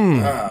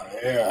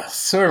 Yeah,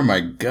 so are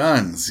my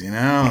guns,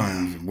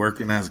 I'm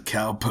working as a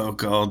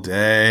cowpoke all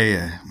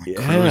day. Yeah.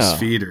 My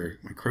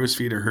crow's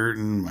feet are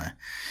hurting.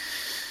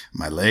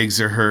 My legs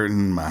are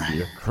hurting.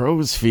 Your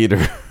crow's feet are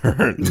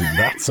hurting.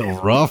 That's a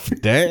rough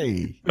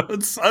day.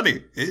 It's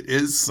sunny. It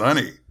is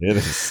sunny. It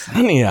is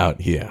sunny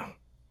out here.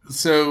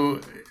 So,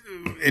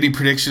 any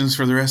predictions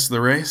for the rest of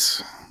the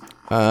race?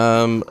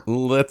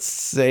 Let's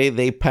say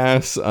they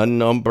pass a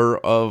number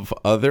of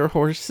other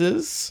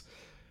horses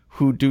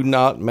who do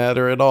not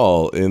matter at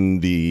all in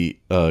the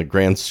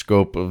grand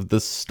scope of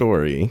this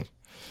story.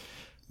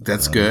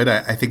 That's good.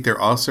 I think they're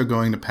also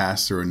going to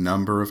pass through a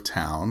number of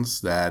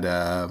towns that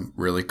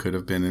really could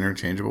have been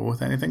interchangeable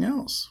with anything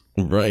else.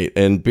 Right,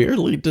 and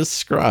barely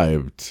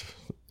described.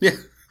 Yeah,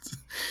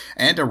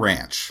 and a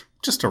ranch.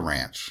 Just a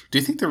ranch. Do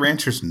you think the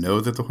ranchers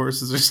know that the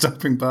horses are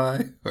stopping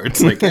by? Or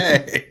it's like,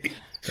 hey,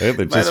 Hey,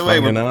 they're just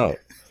finding out.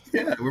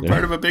 Yeah, we're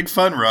part of a big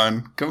fun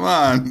run. Come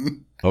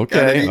on.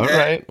 Okay, all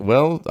right.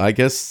 Well, I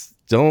guess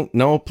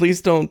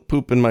please don't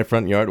poop in my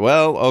front yard.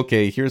 Well,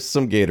 okay, here's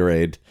some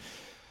Gatorade.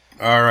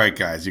 All right,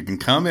 guys, you can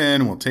come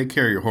in. We'll take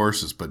care of your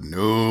horses, but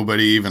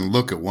nobody even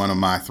look at one of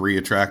my 3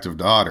 attractive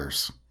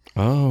daughters.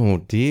 Oh,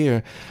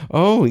 dear.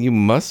 Oh, you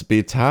must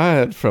be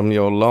tired from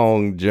your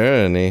long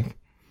journey.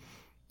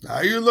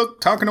 Now you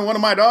look talking to one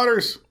of my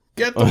daughters.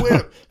 Get the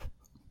whip.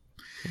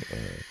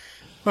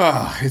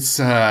 It's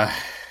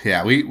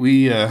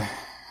we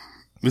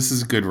this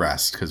is a good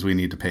rest because we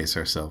need to pace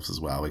ourselves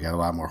as well. We got a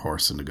lot more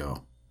horsing to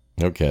go.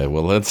 Okay,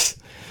 well let's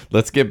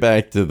get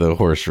back to the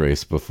horse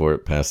race before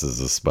it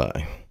passes us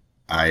by.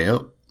 I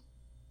hope.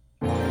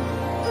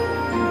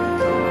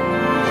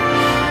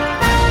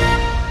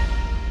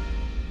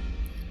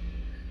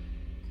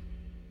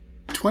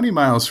 20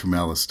 miles from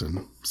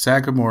Elliston,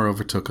 Sagamore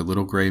overtook a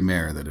little gray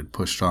mare that had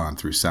pushed on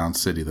through Sound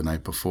City the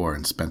night before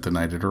and spent the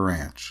night at her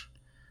ranch.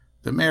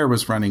 The mare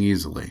was running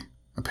easily,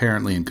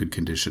 apparently in good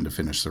condition to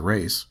finish the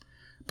race,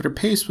 but her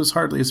pace was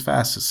hardly as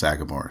fast as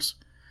Sagamore's,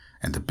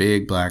 and the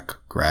big black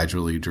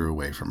gradually drew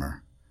away from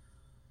her.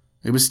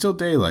 It was still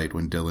daylight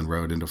when Dylan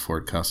rode into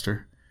Fort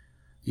Custer,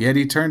 yet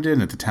he turned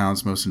in at the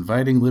town's most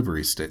inviting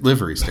livery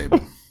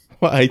stable.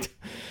 Well,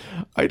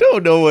 I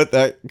don't know what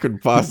that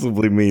could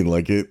possibly mean.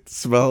 Like, it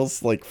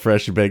smells like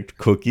fresh-baked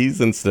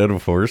cookies instead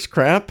of horse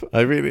crap.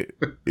 I mean,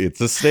 it's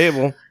a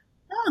stable.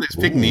 Oh, there's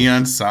big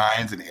neon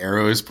signs and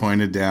arrows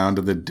pointed down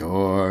to the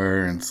door,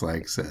 and it's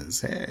like, says,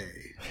 hey.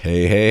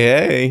 Hey, hey,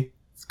 hey.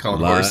 It's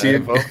called Horsey.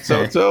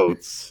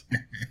 Totes.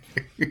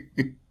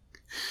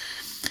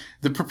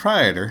 The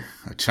proprietor,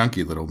 a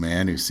chunky little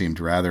man who seemed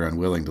rather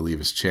unwilling to leave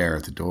his chair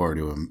at the door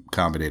to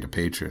accommodate a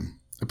patron,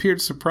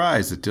 appeared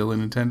surprised that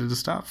Dylan intended to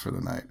stop for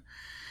the night.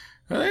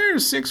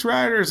 There's 6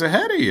 riders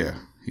ahead of you,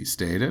 he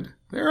stated.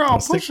 They're all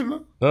pushing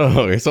them.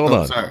 Oh, okay, so hold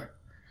on. Sorry.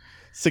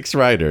 6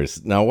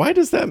 riders. Now, why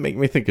does that make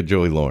me think of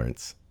Joey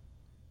Lawrence?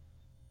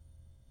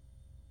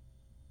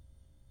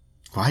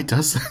 Why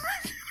does that?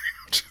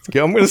 Okay,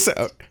 I'm going to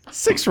say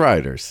 6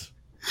 riders.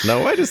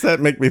 Now, why does that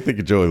make me think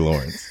of Joey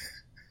Lawrence?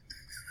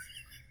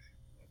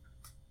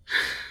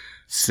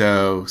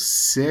 So,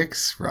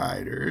 6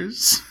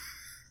 riders.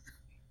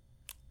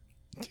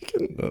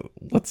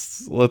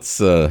 Let's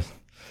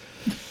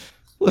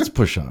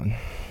push on.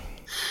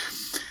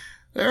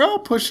 They're all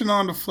pushing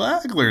on to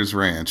Flagler's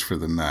ranch for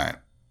the night.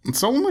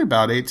 It's only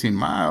about 18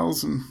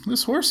 miles, and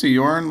this horse of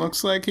yourn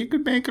looks like he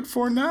could make it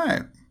for a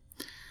night.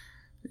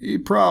 He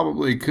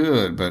probably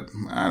could, but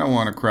I don't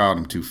want to crowd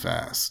him too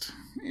fast.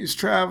 He's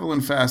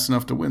traveling fast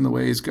enough to win the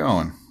way he's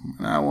going,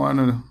 and I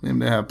wanted him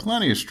to have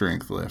plenty of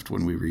strength left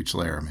when we reach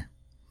Laramie.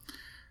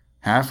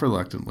 Half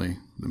reluctantly,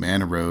 the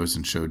man arose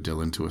and showed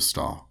Dylan to a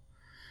stall.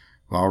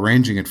 While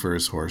arranging it for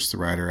his horse, the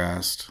rider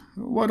asked,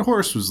 what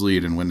horse was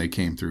leading when they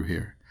came through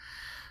here?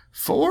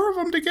 4 of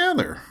them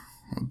together.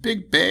 A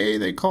big bay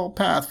they call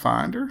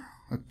Pathfinder,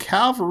 a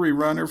cavalry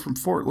runner from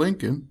Fort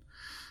Lincoln,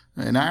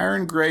 an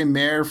iron gray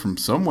mare from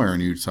somewhere in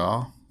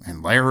Utah,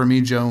 and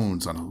Laramie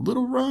Jones on a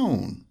little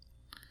roan.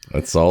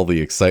 That's all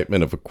the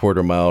excitement of a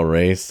quarter-mile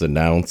race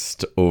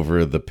announced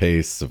over the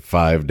pace of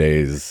 5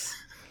 days.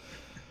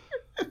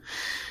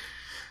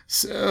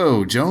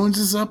 So, Jones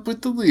is up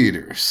with the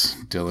leaders,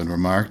 Dylan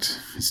remarked,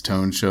 his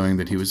tone showing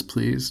that he was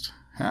pleased.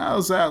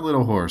 How's that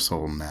little horse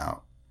holding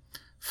out?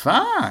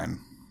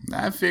 Fine.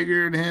 I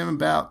figured him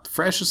about the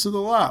freshest of the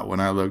lot when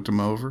I looked him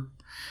over.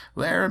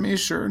 Laramie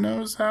sure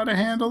knows how to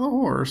handle the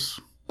horse.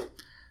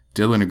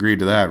 Dylan agreed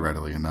to that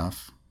readily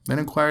enough, then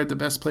inquired the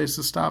best place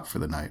to stop for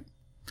the night.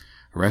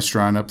 A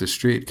restaurant up the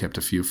street kept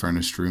a few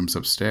furnished rooms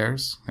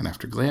upstairs, and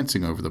after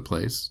glancing over the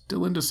place,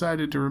 Dylan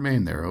decided to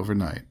remain there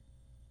overnight.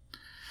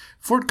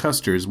 Fort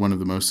Custer is one of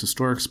the most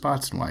historic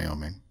spots in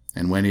Wyoming,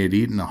 and when he had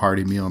eaten a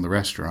hearty meal in the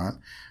restaurant,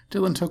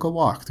 Dylan took a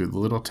walk through the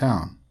little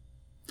town.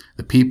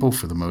 The people,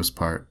 for the most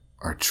part,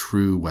 are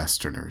true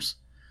Westerners,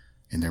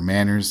 in their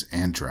manners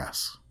and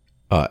dress.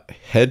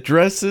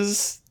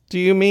 Headdresses, do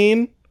you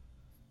mean?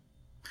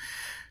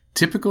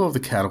 Typical of the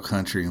cattle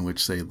country in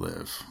which they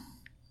live,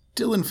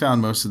 Dylan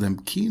found most of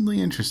them keenly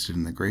interested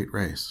in the great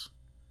race.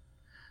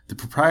 The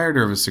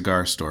proprietor of a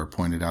cigar store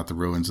pointed out the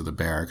ruins of the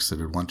barracks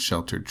that had once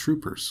sheltered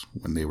troopers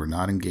when they were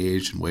not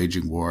engaged in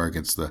waging war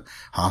against the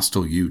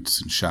hostile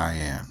Utes in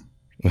Cheyenne.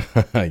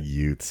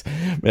 Utes.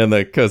 Man,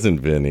 that cousin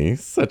Vinny,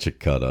 such a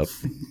cut-up.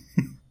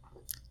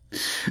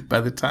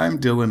 By the time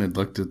Dylan had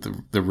looked at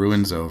the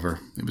ruins over,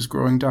 it was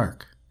growing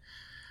dark.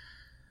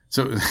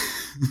 So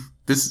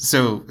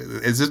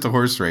as if the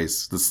horse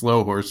race, the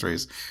slow horse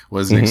race,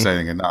 wasn't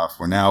exciting enough,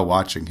 we're now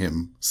watching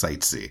him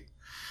sightsee.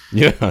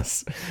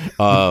 Yes.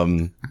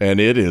 And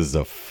it is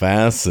a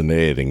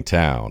fascinating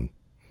town.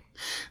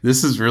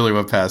 This is really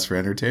what passed for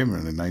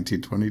entertainment in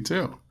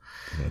 1922.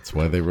 That's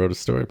why they wrote a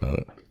story about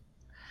it.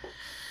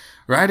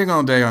 Riding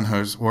all day on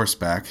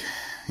horseback,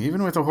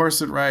 even with a horse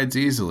that rides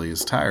easily,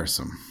 is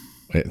tiresome.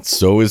 And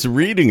so is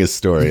reading a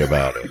story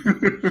about it.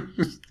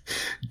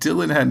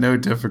 Dylan had no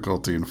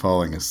difficulty in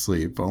falling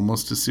asleep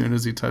almost as soon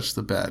as he touched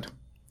the bed.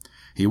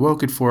 He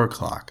woke at 4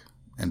 o'clock,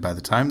 and by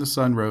the time the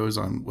sun rose,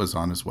 was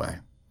on his way.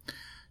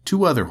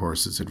 2 other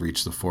horses had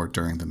reached the fort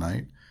during the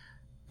night,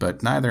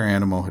 but neither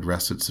animal had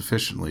rested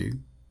sufficiently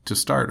to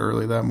start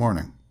early that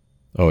morning.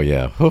 Oh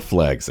yeah,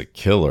 Hooflag's a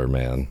killer,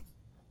 man.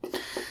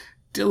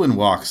 Dylan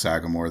walked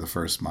Sagamore the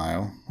first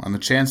mile, on the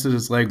chance that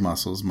his leg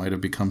muscles might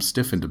have become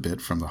stiffened a bit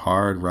from the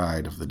hard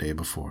ride of the day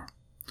before.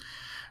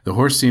 The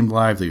horse seemed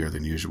livelier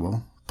than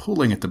usual,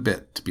 pulling at the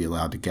bit to be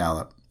allowed to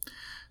gallop.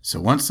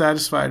 So once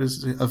satisfied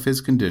of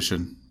his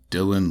condition,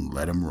 Dylan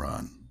let him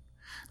run.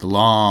 The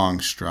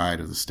long stride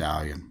of the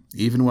stallion,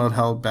 even while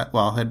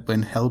it had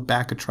been held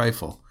back a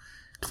trifle,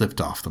 clipped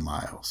off the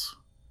miles.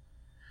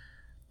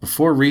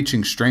 Before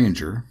reaching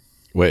Stranger...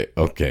 Wait,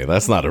 okay,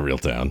 that's not a real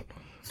town.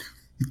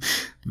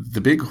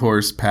 The big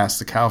horse passed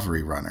the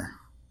cavalry runner.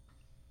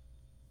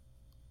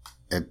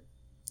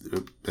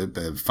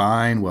 A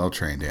fine,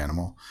 well-trained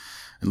animal,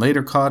 and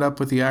later caught up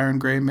with the iron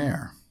gray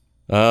mare.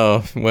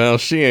 Oh, well,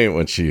 she ain't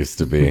what she used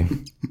to be.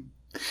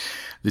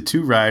 The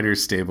 2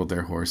 riders stabled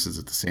their horses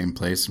at the same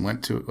place and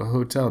went to a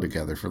hotel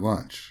together for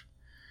lunch.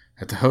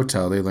 At the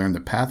hotel, they learned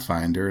that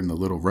Pathfinder and the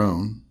little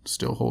roan,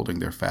 still holding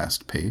their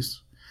fast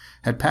pace,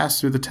 had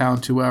passed through the town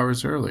 2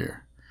 hours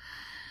earlier.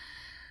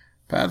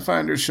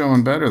 "Pathfinder's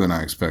showing better than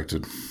I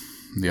expected,"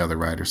 the other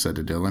rider said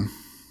to Dylan.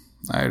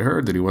 "I had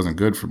heard that he wasn't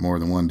good for more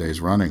than 1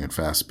 day's running at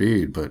fast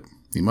speed, but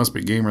he must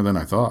be gamer than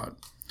I thought.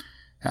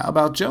 How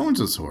about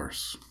Jones's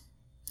horse?"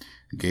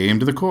 "Game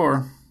to the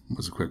core,"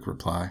 was a quick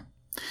reply.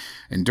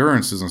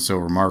 "Endurance isn't so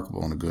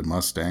remarkable in a good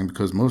Mustang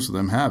because most of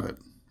them have it.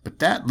 But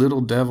that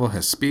little devil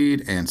has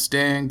speed and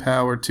staying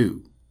power,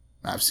 too.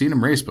 I've seen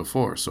him race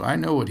before, so I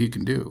know what he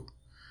can do."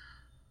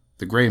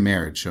 The gray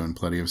mare had shown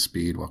plenty of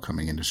speed while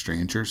coming into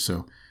Stranger,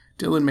 so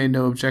Dylan made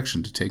no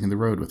objection to taking the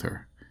road with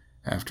her.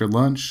 After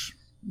lunch,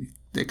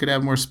 they could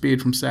have more speed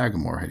from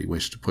Sagamore had he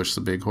wished to push the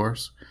big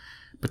horse.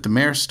 But the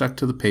mare stuck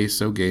to the pace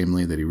so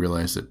gamely that he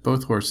realized that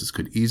both horses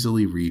could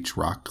easily reach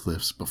Rock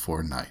Cliffs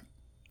before night.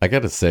 I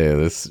gotta say,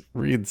 this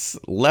reads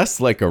less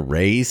like a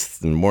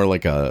race and more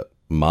like a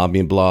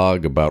mommy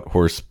blog about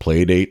horse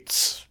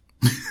playdates.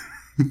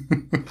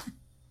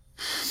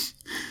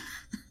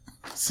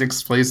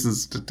 6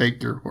 places to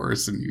take your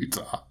horse in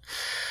Utah.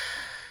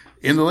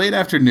 In the late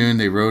afternoon,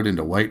 they rode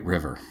into White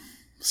River,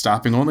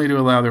 stopping only to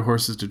allow their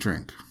horses to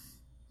drink.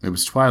 It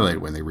was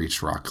twilight when they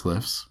reached Rock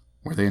Cliffs,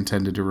 where they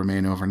intended to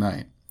remain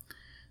overnight.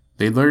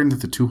 They learned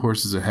that the 2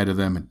 horses ahead of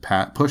them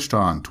had pushed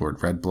on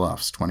toward Red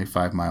Bluffs,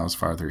 25 miles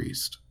farther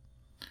east.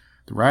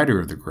 The rider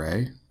of the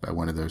gray, by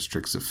one of those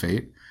tricks of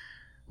fate,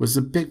 was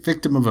the big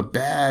victim of a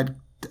bad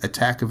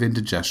attack of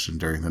indigestion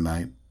during the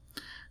night,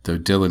 though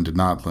Dylan did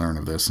not learn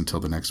of this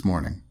until the next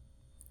morning.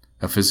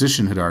 A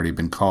physician had already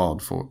been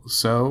called for,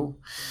 so,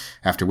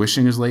 after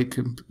wishing his late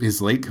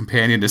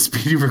companion a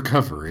speedy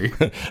recovery...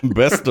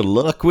 Best of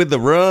luck with the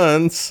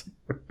runs!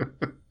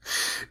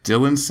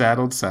 Dylan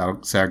saddled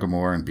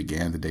Sagamore and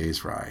began the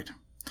day's ride.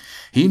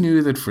 He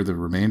knew that for the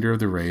remainder of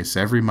the race,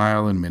 every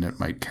mile and minute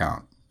might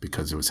count,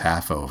 because it was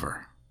half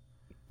over.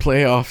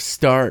 Playoff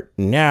start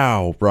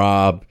now,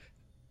 Rob.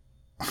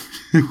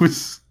 It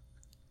was...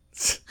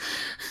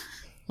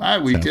 My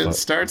weekend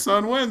starts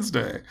on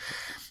Wednesday.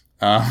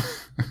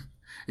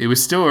 It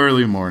was still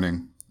early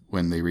morning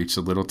when they reached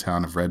the little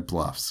town of Red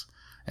Bluffs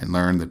and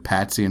learned that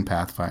Patsy and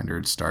Pathfinder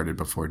had started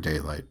before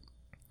daylight.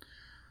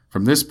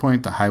 From this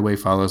point, the highway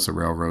follows the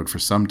railroad for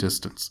some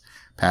distance,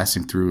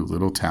 passing through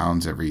little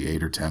towns every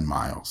 8 or 10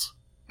 miles.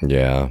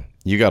 Yeah,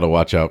 you got to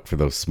watch out for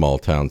those small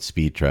town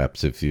speed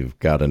traps if you've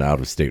got an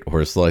out-of-state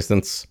horse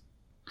license.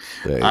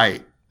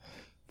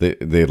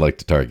 They'd like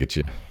to target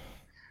you.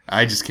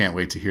 I just can't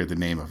wait to hear the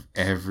name of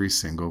every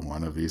single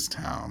one of these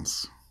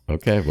towns.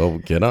 Okay, well,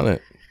 get on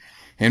it.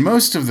 In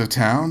most of the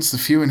towns, the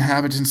few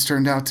inhabitants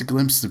turned out to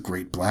glimpse the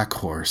great black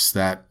horse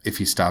that, if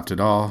he stopped at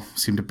all,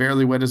 seemed to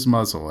barely wet his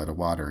muzzle at a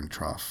watering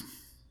trough.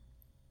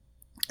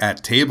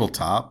 At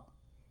Tabletop,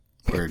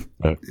 where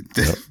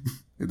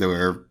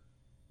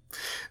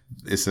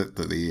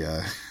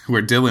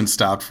where Dylan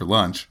stopped for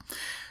lunch,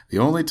 the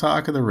only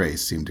talk of the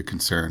race seemed to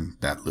concern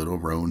that little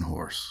roan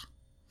horse.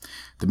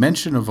 The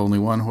mention of only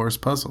one horse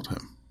puzzled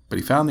him, but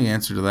he found the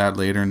answer to that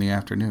later in the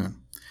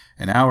afternoon,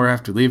 An hour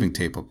after leaving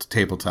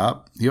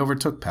Tabletop, he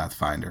overtook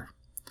Pathfinder.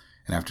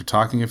 And after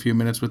talking a few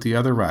minutes with the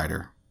other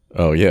rider...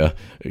 Oh, yeah.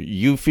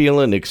 You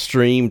feeling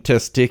extreme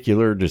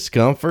testicular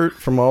discomfort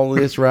from all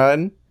this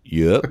riding?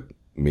 Yep,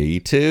 me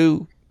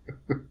too.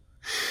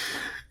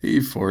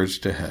 He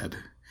forged ahead.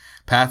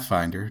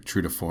 Pathfinder,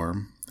 true to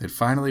form, had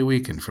finally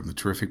weakened from the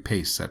terrific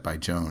pace set by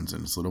Jones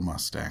and his little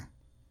Mustang.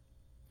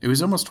 It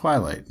was almost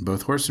twilight, and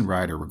both horse and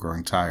rider were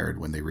growing tired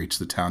when they reached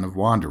the town of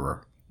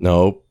Wanderer.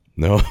 Nope.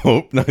 No,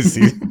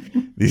 see,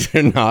 these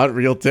are not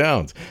real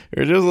towns.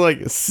 They're just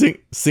like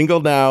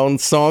single down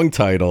song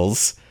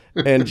titles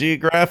and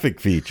geographic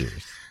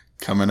features.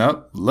 Coming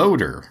up,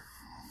 Loader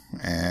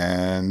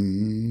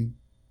and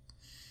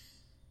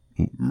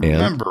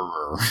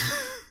Rememberer.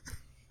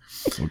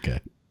 Okay.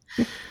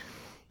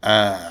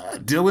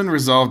 Dylan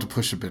resolved to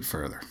push a bit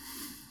further.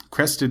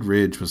 Crested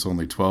Ridge was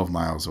only 12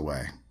 miles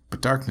away,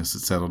 but darkness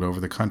had settled over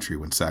the country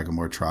when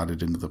Sagamore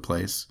trotted into the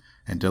place,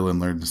 and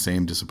Dylan learned the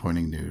same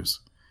disappointing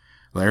news.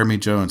 Laramie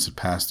Jones had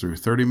passed through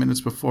 30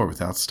 minutes before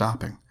without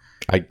stopping.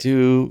 I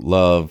do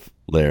love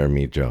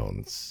Laramie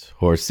Jones.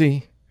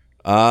 Horsey?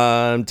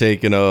 I'm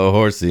taking a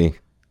horsey.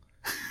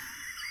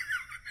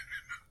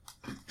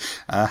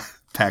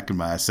 Packing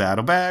my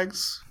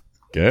saddlebags.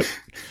 Good.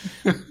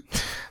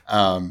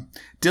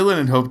 Dylan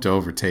had hoped to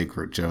overtake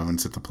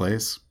Jones at the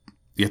place,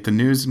 yet the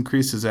news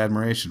increased his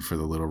admiration for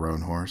the little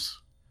roan horse.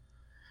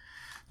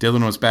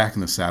 Dylan was back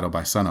in the saddle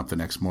by sunup the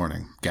next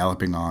morning,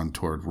 galloping on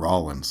toward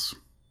Rawlins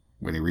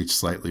when he reached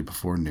slightly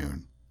before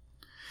noon.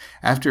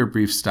 After a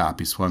brief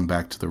stop, he swung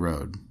back to the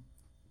road.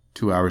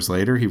 2 hours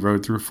later, he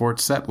rode through Fort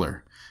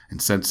Settler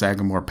and sent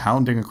Sagamore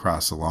pounding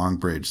across a long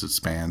bridge that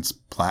spans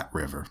Platte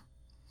River.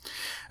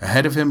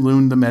 Ahead of him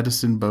loomed the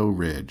Medicine Bow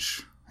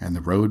Ridge, and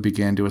the road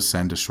began to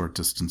ascend a short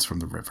distance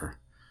from the river.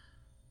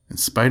 In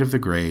spite of the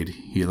grade,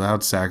 he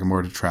allowed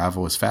Sagamore to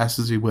travel as fast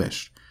as he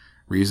wished,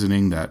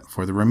 reasoning that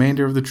for the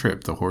remainder of the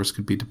trip the horse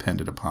could be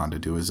depended upon to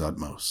do his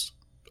utmost.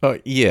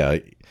 Yeah,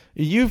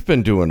 you've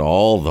been doing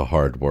all the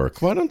hard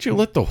work. Why don't you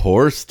let the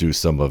horse do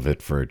some of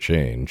it for a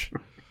change?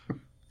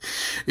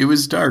 It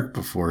was dark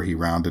before he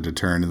rounded a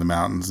turn in the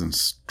mountains and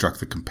struck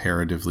the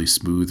comparatively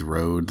smooth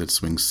road that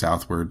swings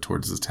southward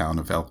towards the town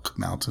of Elk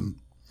Mountain.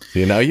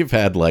 See, now you've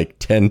had like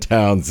 10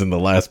 towns in the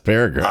last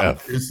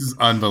paragraph. This is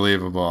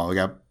unbelievable. We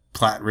got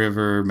Platte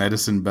River,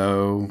 Medicine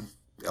Bow,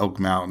 Elk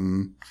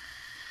Mountain,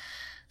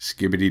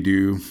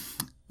 Skibbity-Doo.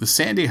 The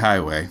sandy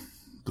highway,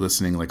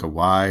 glistening like a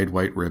wide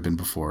white ribbon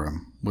before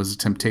him, was a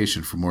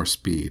temptation for more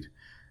speed.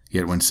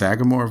 Yet when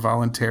Sagamore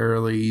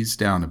voluntarily eased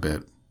down a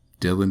bit,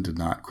 Dylan did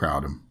not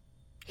crowd him.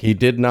 He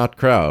did not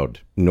crowd,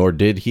 nor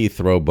did he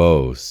throw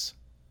bows.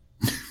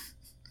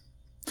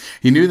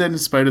 He knew that in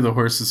spite of the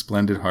horse's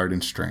splendid heart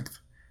and strength,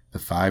 the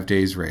 5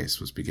 days' race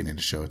was beginning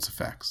to show its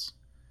effects.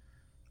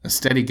 A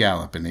steady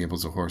gallop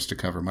enables a horse to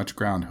cover much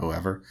ground,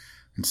 however,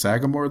 and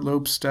Sagamore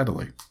loped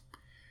steadily.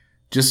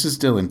 Just as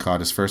Dylan caught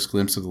his first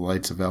glimpse of the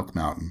lights of Elk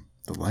Mountain,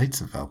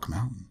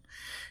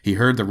 he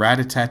heard the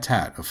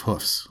rat-a-tat-tat of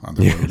hoofs on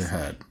the road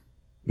ahead.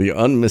 The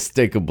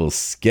unmistakable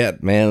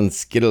scat man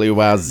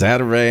skiddly-wow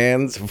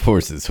zatarans of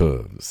horses'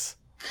 hooves.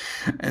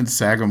 And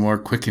Sagamore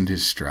quickened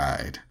his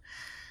stride.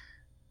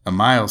 A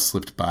mile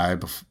slipped by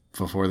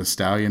before the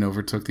stallion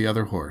overtook the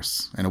other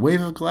horse, and a wave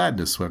of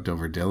gladness swept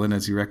over Dylan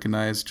as he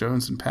recognized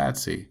Jones and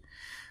Patsy.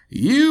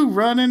 "You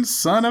running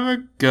son of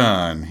a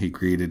gun," he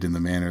greeted in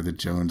the manner that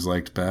Jones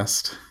liked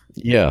best.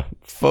 Yeah,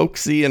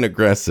 folksy and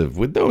aggressive,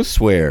 with no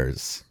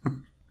swears.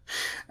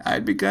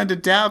 I'd begun to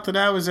doubt that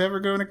I was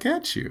ever going to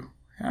catch you.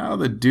 How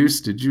the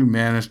deuce did you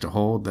manage to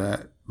hold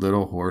that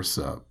little horse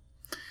up?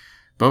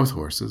 Both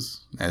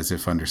horses, as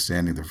if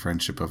understanding the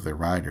friendship of their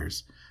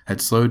riders,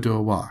 had slowed to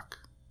a walk,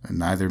 and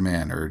neither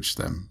man urged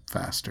them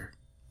faster.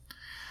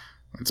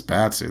 "It's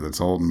Patsy that's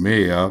holding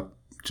me up,"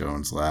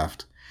 Jones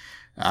laughed.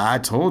 "I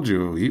told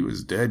you he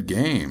was dead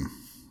game,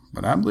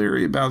 but I'm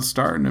leery about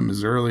starting him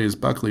as early as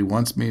Buckley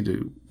wants me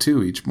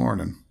to each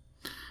morning.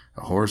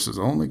 A horse is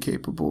only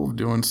capable of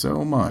doing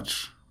so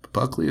much, but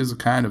Buckley is the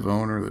kind of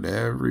owner that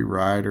every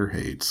rider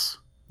hates."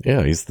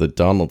 Yeah, he's the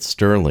Donald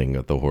Sterling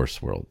of the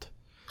horse world.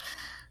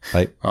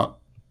 I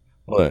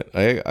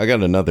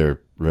got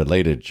another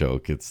related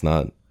joke. It's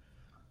not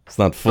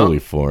fully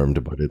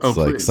formed, but it's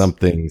like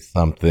please.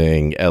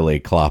 something L.A.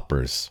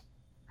 Cloppers.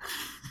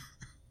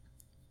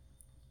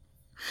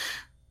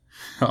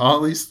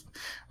 All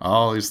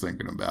he's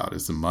thinking about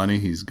is the money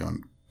he's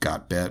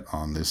got bet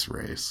on this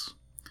race.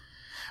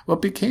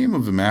 What became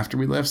of him after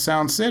we left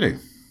Sound City?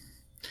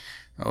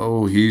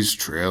 Oh, he's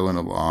trailing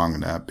along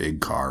in that big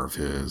car of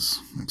his,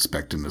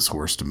 expecting this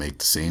horse to make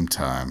the same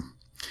time.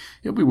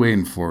 He'll be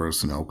waiting for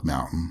us in Elk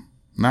Mountain,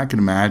 and I can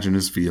imagine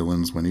his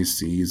feelings when he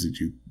sees that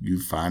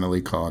you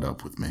finally caught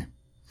up with me.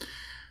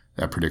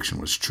 That prediction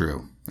was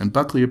true, and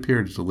Buckley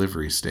appeared at the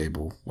livery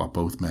stable while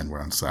both men were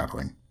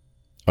unsaddling.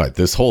 All right,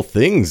 this whole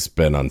thing's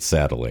been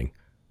unsaddling.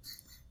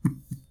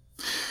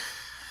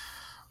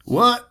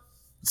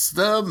 "What's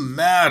the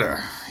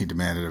matter?" he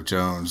demanded of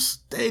Jones.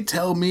 "They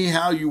tell me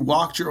how you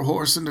walked your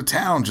horse into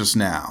town just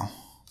now."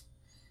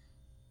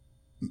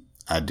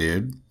 "I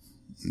did.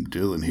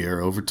 Dillon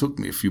here overtook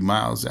me a few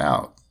miles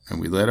out, and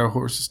we let our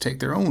horses take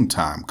their own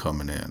time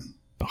coming in.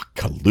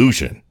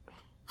 Collusion.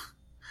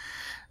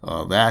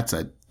 Oh, that's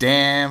a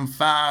damn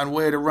fine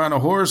way to run a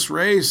horse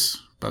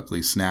race,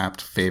 Buckley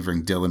snapped,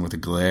 favoring Dillon with a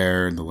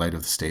glare in the light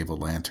of the stable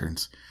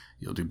lanterns.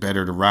 You'll do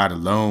better to ride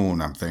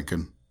alone, I'm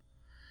thinking.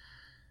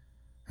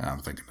 I'm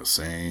thinking the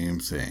same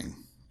thing,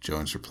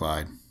 Jones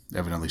replied,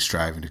 evidently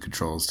striving to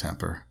control his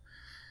temper.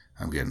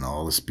 I'm getting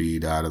all the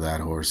speed out of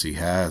that horse he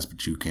has,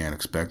 but you can't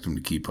expect him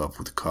to keep up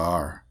with the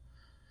car.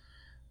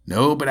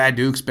 No, but I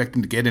do expect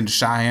him to get into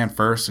Cheyenne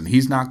first, and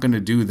he's not going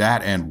to do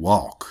that and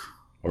walk.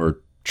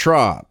 Or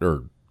trot,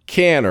 or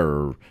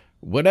canter, or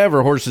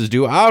whatever horses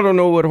do. I don't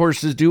know what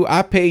horses do.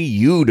 I pay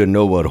you to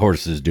know what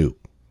horses do.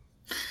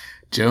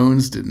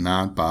 Jones did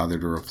not bother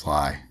to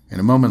reply, and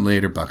a moment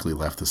later Buckley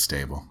left the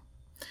stable.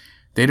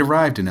 They'd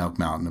arrived in Elk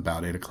Mountain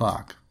about 8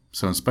 o'clock,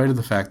 so in spite of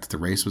the fact that the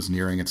race was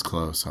nearing its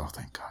close, oh,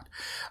 thank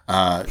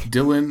God,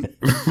 Dillon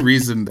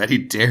reasoned that he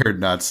dared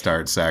not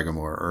start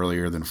Sagamore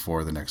earlier than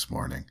 4 the next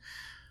morning.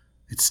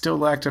 It still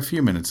lacked a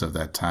few minutes of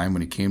that time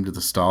when he came to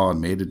the stall and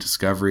made a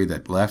discovery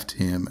that left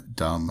him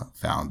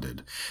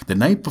dumbfounded. The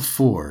night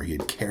before, he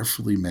had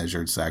carefully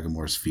measured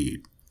Sagamore's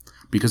feed,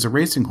 because a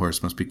racing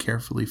horse must be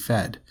carefully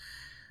fed.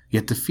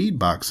 Yet the feed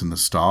box in the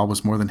stall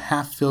was more than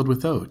half filled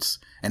with oats,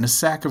 and a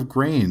sack of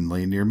grain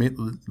lay near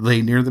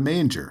the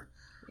manger.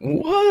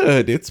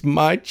 What? It's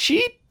my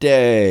cheat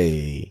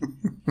day.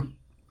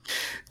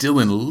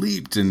 Dillon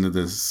leaped he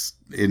leaped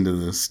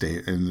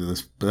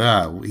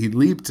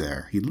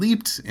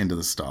into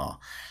the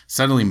stall,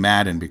 suddenly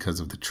maddened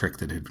because of the trick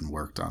that had been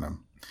worked on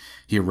him.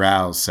 He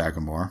aroused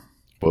Sagamore.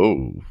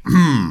 Whoa.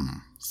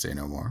 Say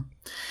no more.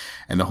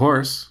 And the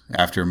horse,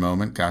 after a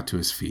moment, got to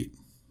his feet.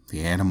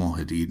 The animal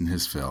had eaten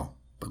his fill,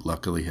 but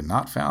luckily had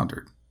not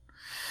foundered.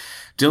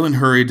 Dillon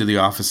hurried to the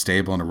office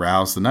stable and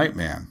aroused the night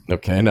man.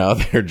 Okay, now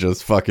they're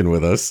just fucking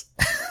with us.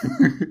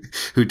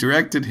 Who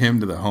directed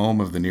him to the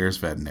home of the nearest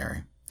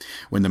veterinary.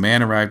 When the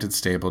man arrived at the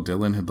stable,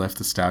 Dillon had left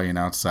the stallion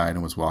outside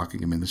and was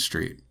walking him in the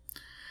street.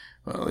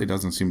 Well, he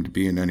doesn't seem to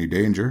be in any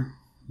danger,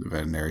 the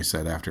veterinary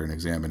said after an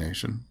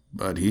examination.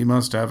 But he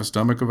must have a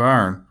stomach of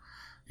iron.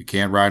 You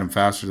can't ride him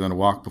faster than a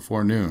walk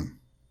before noon.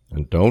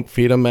 And don't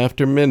feed him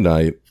after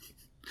midnight.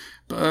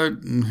 But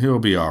he'll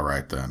be all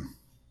right then.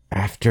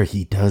 After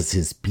he does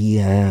his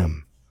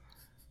PM.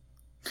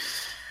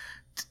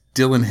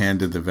 Dillon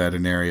handed the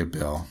veterinary a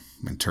bill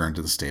and turned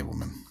to the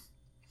stableman.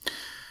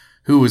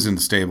 Who was in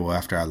the stable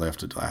after I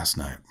left it last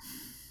night?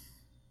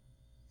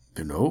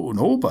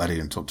 Nobody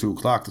until 2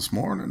 o'clock this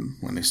morning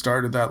when they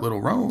started that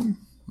little roan.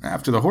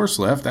 After the horse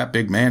left, that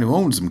big man who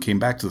owns him came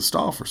back to the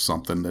stall for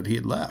something that he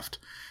had left,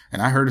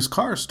 and I heard his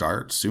car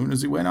start soon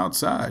as he went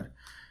outside.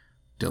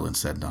 Dillon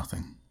said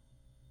nothing.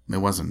 It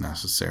wasn't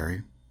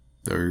necessary,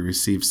 though he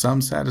received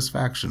some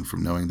satisfaction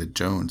from knowing that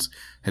Jones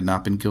had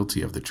not been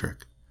guilty of the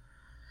trick.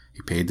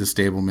 He paid the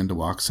stableman to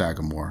walk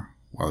Sagamore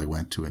while he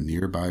went to a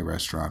nearby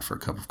restaurant for a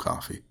cup of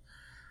coffee,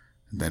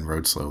 and then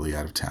rode slowly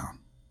out of town.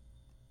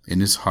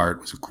 In his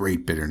heart was a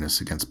great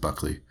bitterness against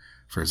Buckley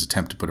for his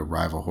attempt to put a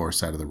rival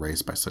horse out of the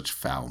race by such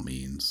foul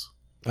means.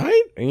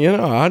 I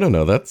don't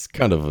know. That's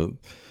kind of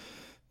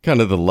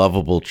the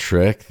lovable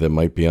trick that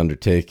might be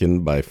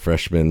undertaken by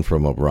freshmen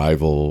from a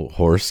rival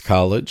horse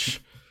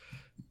college.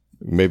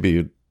 Maybe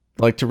you'd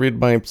like to read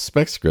my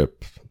spec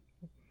script.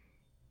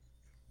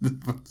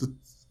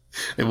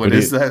 And what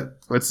is that?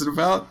 What's it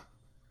about?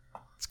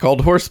 It's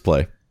called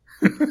Horseplay.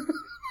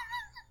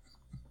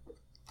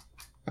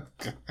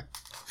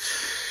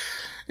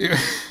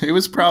 It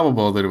was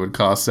probable that it would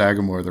cost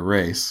Sagamore the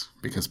race,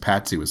 because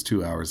Patsy was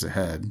 2 hours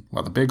ahead,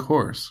 while the big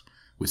horse,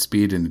 with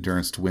speed and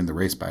endurance to win the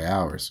race by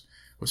hours,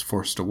 was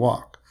forced to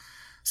walk.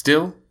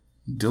 Still,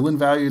 Dillon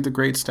valued the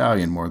great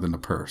stallion more than the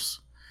purse,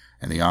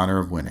 and the honor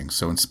of winning,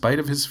 so in spite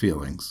of his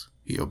feelings,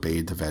 he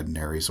obeyed the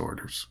veterinary's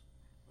orders.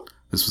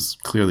 This was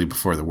clearly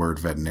before the word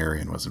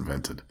veterinarian was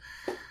invented.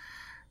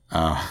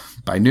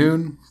 By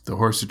noon, the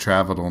horse had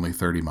traveled only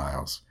 30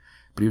 miles,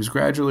 but he was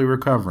gradually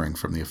recovering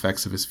from the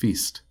effects of his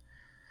feast.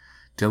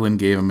 Dillon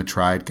gave him a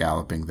tried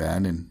galloping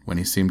then, and when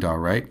he seemed all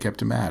right, kept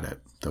him at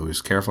it, though he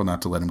was careful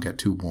not to let him get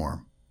too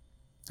warm.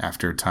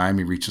 After a time,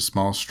 he reached a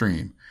small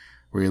stream,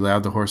 where he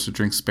allowed the horse to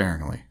drink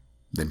sparingly,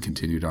 then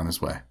continued on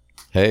his way.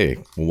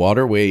 Hey,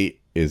 water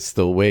weight is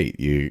still weight.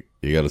 You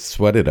got to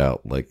sweat it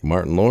out like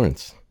Martin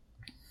Lawrence.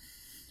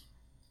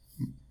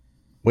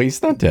 Wait,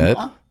 he's not dead.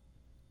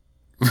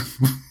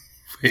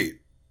 Wait,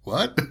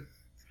 what?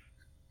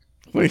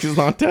 Wait, he's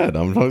not dead.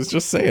 I was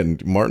just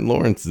saying, Martin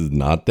Lawrence is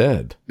not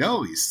dead.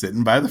 No, he's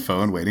sitting by the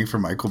phone waiting for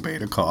Michael Bay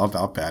to call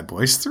about Bad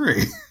Boys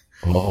 3.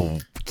 Oh,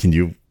 can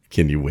you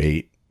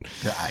wait?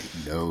 I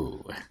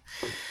know.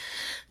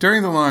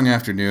 During the long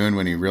afternoon,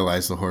 when he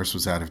realized the horse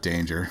was out of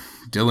danger,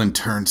 Dillon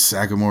turned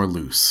Sagamore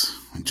loose,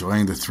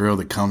 enjoying the thrill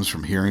that comes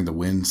from hearing the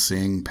wind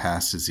sing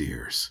past his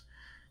ears.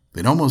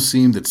 It almost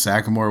seemed that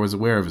Sagamore was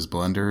aware of his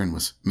blunder and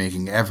was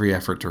making every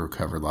effort to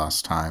recover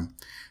lost time,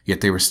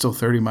 yet they were still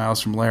 30 miles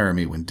from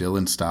Laramie when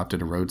Dillon stopped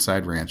at a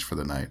roadside ranch for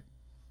the night.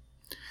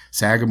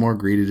 Sagamore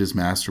greeted his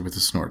master with a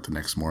snort the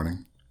next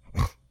morning.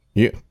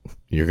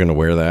 You're going to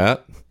wear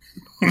that?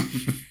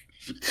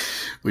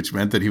 Which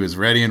meant that he was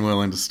ready and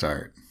willing to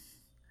start.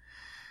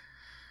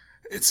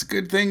 "It's a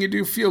good thing you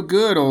do feel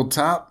good, old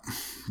top,"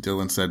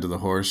 Dylan said to the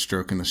horse,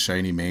 stroking the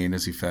shiny mane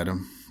as he fed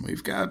him.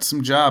 "We've got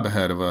some job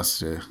ahead of us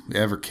to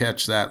ever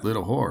catch that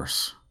little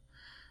horse."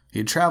 He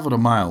had traveled a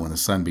mile when the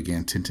sun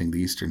began tinting the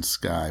eastern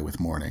sky with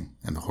morning,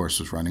 and the horse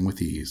was running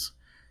with ease.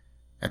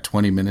 At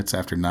 20 minutes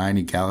after 9,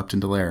 he galloped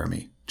into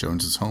Laramie,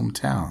 Jones's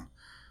hometown,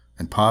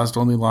 and paused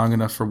only long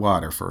enough for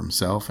water for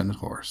himself and his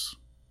horse.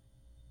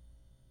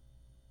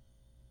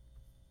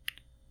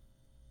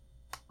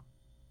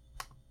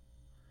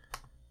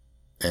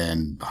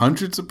 And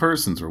hundreds of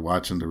persons were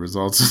watching the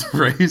results of the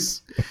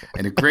race,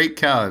 and a great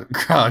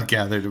crowd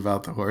gathered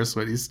about the horse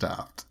when he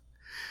stopped.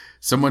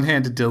 Someone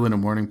handed Dylan a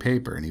morning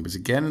paper, and he was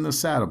again in the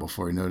saddle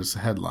before he noticed the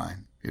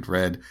headline. It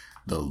read,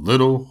 "The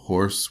Little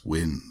Horse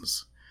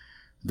Wins."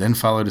 Then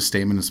followed a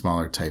statement in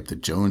smaller type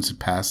that Jones had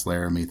passed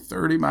Laramie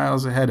 30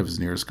 miles ahead of his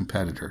nearest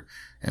competitor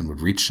and would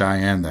reach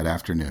Cheyenne that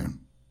afternoon.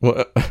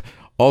 Well,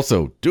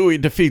 also, Dewey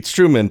defeats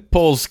Truman,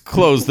 polls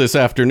close this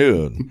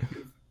afternoon.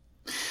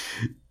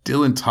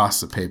 Dylan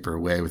tossed the paper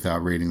away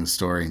without reading the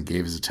story and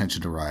gave his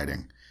attention to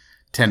riding.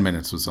 10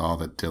 minutes was all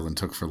that Dylan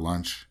took for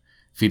lunch,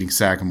 feeding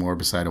Sagamore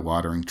beside a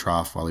watering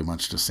trough while he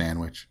munched a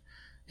sandwich.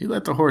 He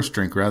let the horse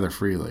drink rather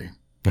freely.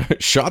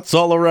 Shots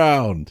all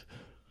around.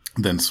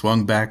 Then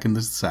swung back in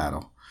the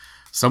saddle,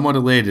 somewhat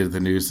elated at the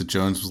news that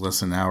Jones was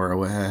less than an hour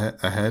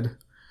ahead.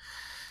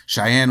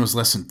 Cheyenne was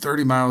less than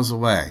 30 miles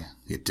away,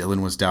 yet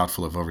Dylan was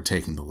doubtful of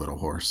overtaking the little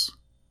horse.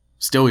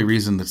 Still, he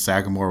reasoned that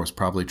Sagamore was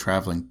probably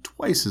traveling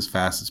twice as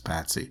fast as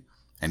Patsy,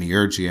 and he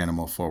urged the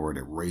animal forward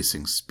at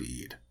racing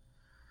speed.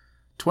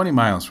 20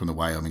 miles from the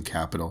Wyoming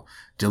capital,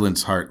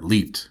 Dylan's heart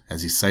leaped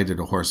as he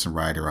sighted a horse and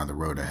rider on the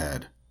road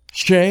ahead.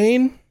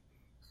 Shane?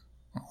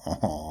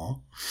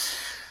 Aww.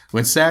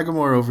 When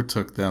Sagamore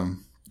overtook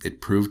them,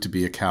 it proved to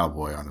be a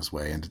cowboy on his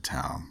way into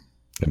town.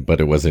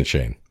 But it wasn't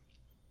Shane.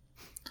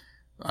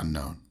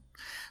 Unknown.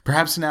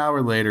 Perhaps an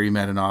hour later, he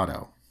met an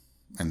auto,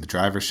 and the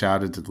driver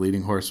shouted that the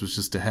leading horse was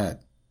just ahead.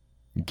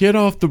 Get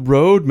off the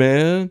road,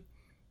 man.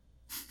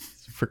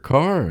 It's for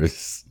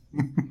cars.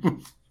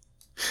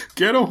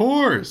 Get a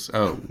horse.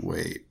 Oh,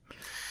 wait.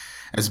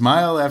 As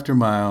mile after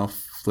mile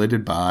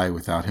flitted by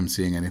without him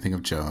seeing anything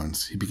of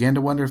Jones, he began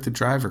to wonder if the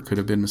driver could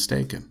have been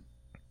mistaken.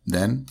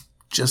 Then,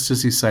 just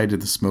as he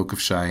sighted the smoke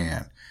of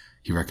Cheyenne,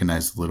 he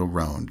recognized the little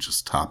roan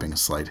just topping a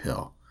slight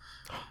hill.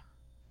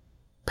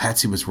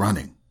 Patsy was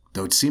running,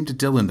 though it seemed to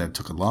Dylan that it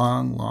took a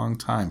long, long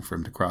time for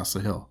him to cross the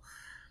hill.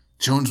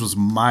 Jones was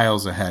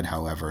miles ahead,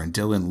 however, and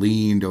Dylan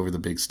leaned over the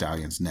big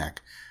stallion's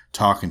neck,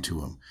 talking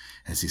to him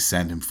as he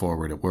sent him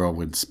forward at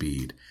whirlwind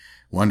speed,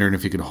 wondering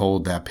if he could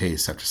hold that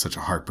pace after such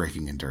a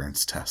heartbreaking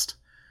endurance test.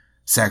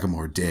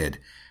 Sagamore did,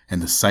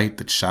 and the sight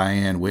that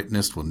Cheyenne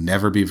witnessed will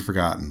never be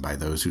forgotten by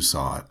those who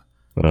saw it.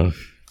 Well,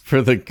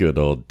 for the good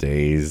old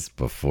days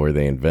before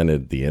they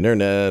invented the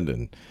internet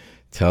and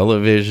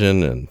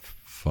television and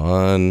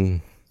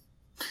fun.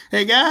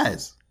 Hey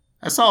guys,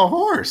 I saw a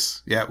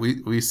horse. Yeah,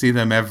 we see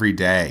them every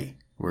day.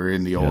 We're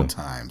in the old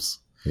times.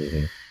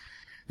 Mm-hmm.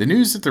 The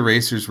news that the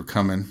racers were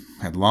coming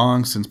had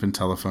long since been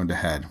telephoned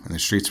ahead, and the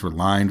streets were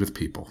lined with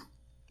people.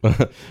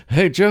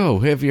 Hey, Joe,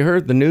 have you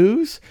heard the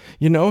news?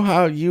 You know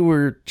how you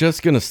were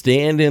just going to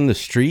stand in the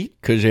street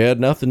because you had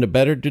nothing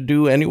better to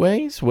do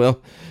anyways? Well,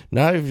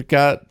 now you've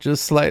got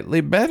just slightly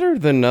better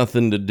than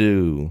nothing to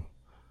do.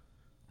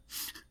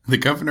 The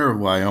governor of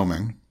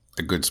Wyoming,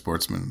 a good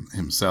sportsman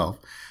himself,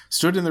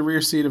 stood in the rear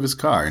seat of his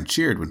car and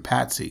cheered when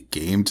Patsy,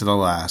 game to the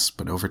last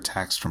but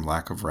overtaxed from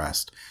lack of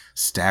rest,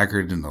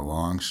 staggered into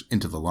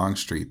the long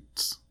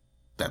streets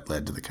that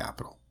led to the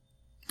capital.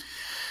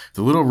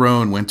 The little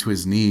roan went to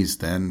his knees,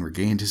 then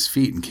regained his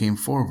feet and came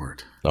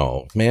forward.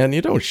 Oh, man, you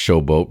don't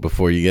showboat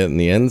before you get in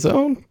the end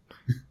zone.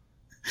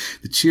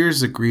 The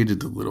cheers that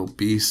greeted the little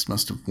beast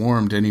must have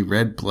warmed any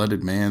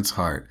red-blooded man's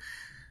heart,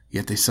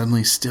 yet they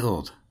suddenly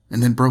stilled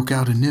and then broke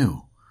out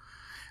anew.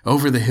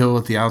 Over the hill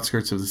at the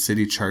outskirts of the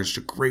city charged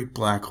a great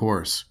black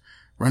horse,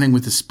 running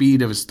with the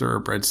speed of his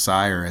thoroughbred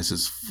sire as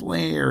his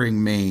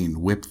flaring mane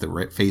whipped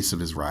the face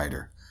of his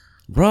rider.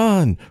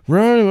 Run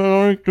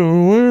like the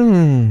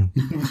wind.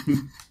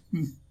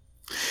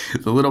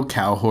 The little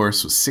cow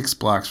horse was 6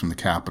 blocks from the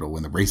capital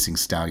when the racing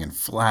stallion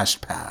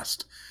flashed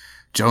past.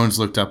 Jones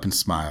looked up and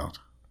smiled,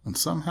 and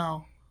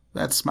somehow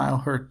that smile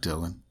hurt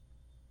Dylan.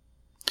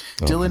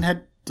 Oh. Dylan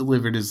had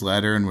delivered his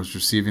letter and was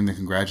receiving the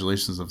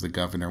congratulations of the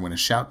governor when a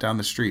shout down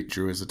the street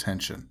drew his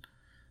attention.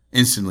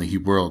 Instantly, he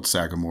whirled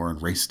Sagamore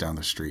and raced down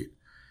the street.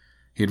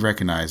 He had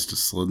recognized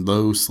a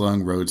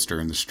low-slung roadster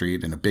in the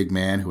street and a big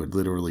man who had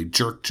literally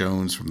jerked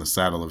Jones from the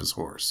saddle of his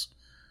horse.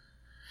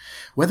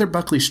 Whether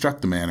Buckley struck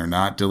the man or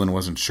not, Dylan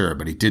wasn't sure,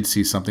 but he did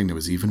see something that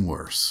was even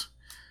worse.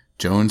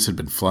 Jones had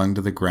been flung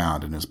to the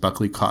ground, and as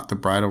Buckley caught the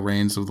bridle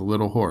reins of the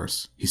little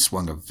horse, he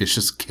swung a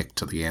vicious kick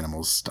to the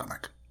animal's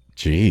stomach.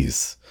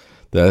 Jeez,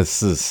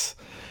 this is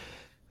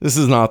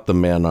not the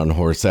man on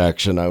horse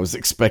action I was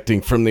expecting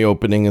from the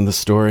opening in the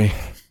story.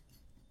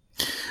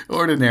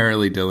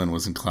 Ordinarily, Dylan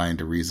was inclined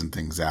to reason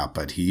things out,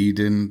 but he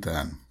didn't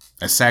then.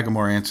 As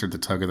Sagamore answered the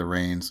tug of the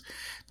reins,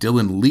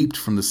 Dylan leaped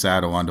from the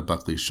saddle onto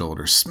Buckley's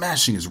shoulder,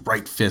 smashing his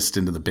right fist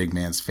into the big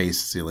man's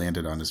face as he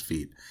landed on his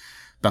feet.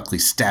 Buckley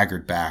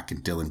staggered back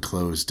and Dylan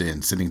closed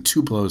in, sending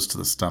 2 blows to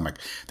the stomach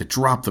that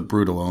dropped the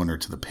brutal owner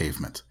to the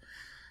pavement.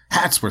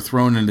 Hats were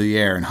thrown into the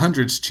air and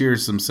hundreds cheered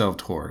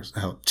themselves hoarse.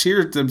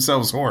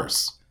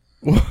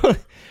 What?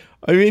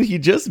 I mean, he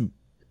just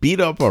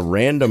beat up a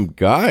random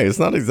guy. It's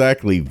not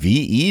exactly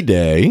VE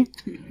Day.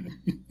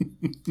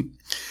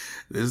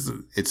 It's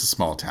a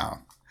small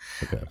town.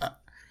 Okay.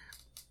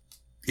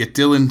 Yet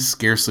Dylan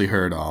scarcely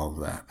heard all of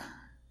that.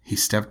 He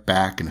stepped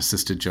back and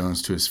assisted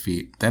Jones to his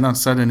feet, then on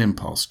sudden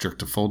impulse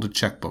jerked a folded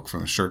checkbook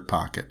from his shirt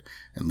pocket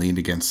and leaned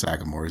against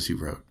Sagamore as he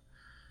wrote.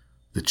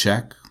 The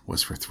check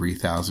was for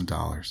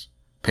 $3,000,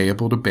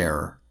 payable to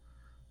bearer,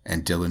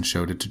 and Dylan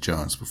showed it to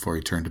Jones before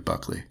he turned to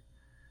Buckley.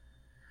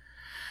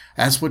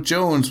 That's what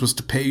Jones was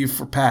to pay you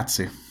for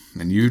Patsy,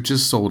 and you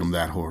just sold him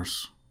that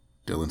horse,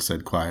 Dylan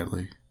said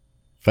quietly.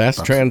 Fast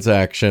Buckley.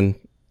 transaction,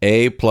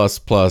 A+++++.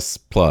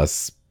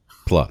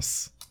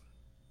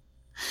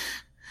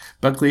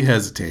 Buckley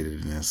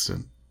hesitated an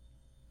instant,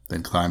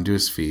 then climbed to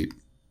his feet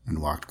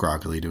and walked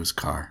groggily to his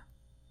car.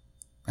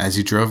 As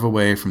he drove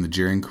away from the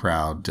jeering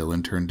crowd,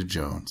 Dylan turned to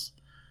Jones,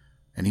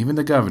 and even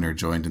the governor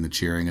joined in the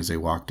cheering as they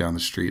walked down the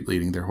street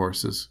leading their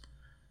horses,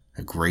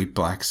 a great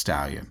black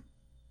stallion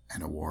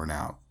and a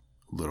worn-out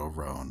little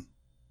roan.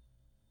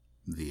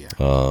 The end.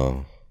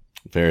 Oh,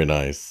 very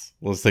nice.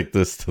 Let's take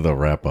this to the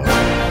wrap-up.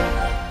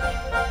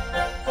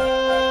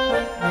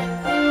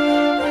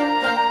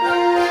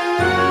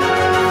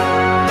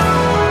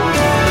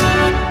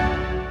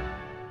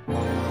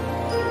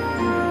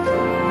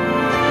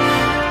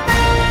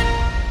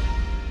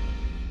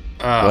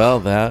 Well,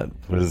 that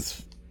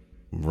was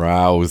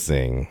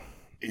rousing.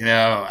 You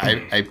know,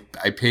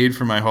 I paid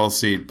for my whole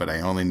seat, but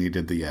I only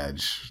needed the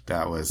edge.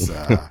 That was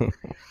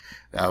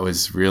that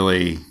was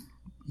really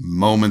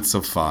moments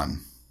of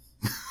fun.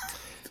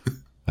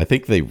 I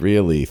think they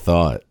really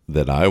thought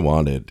that I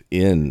wanted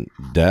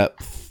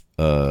in-depth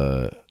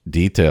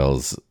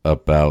details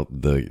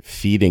about the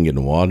feeding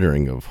and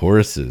watering of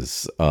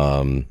horses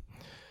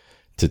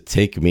to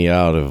take me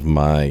out of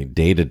my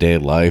day-to-day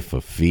life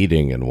of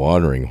feeding and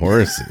watering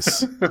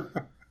horses.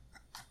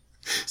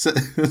 So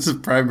that's a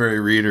primary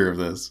reader of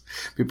this.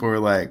 People were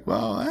like,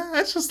 well,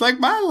 that's just like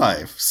my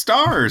life.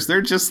 Stars,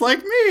 they're just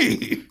like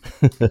me.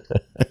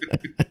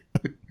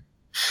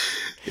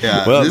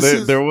 Yeah. Well,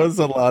 there was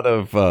a lot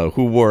of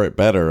who wore it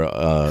better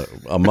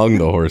among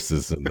the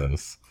horses in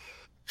this.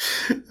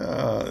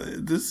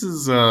 This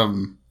is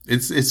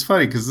it's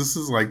funny because this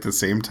is like the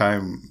same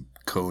time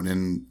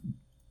Conan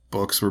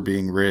books were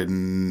being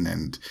written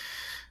and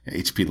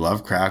H.P.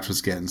 Lovecraft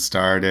was getting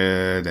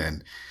started,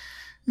 and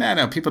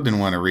no, people didn't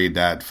want to read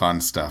that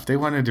fun stuff. They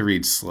wanted to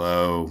read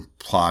slow,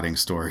 plodding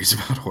stories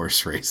about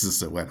horse races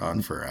that went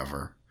on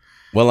forever.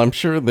 Well, I'm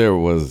sure there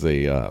was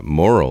a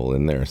moral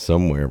in there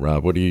somewhere,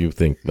 Rob. What do you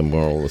think the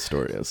moral of the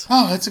story is?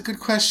 Oh, that's a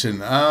good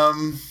question.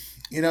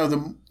 You know,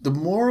 the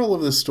moral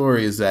of the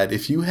story is that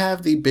if you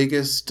have the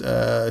biggest,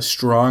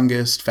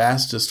 strongest,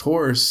 fastest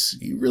horse,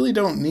 you really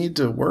don't need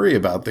to worry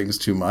about things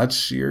too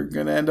much. You're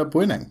going to end up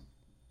winning.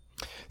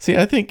 See,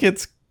 I think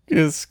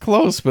it's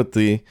close, but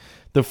the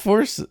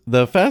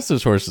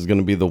fastest horse is going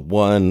to be the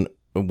one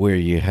where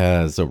he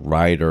has a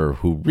rider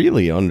who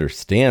really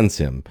understands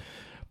him,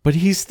 but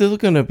he's still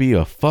going to be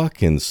a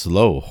fucking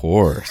slow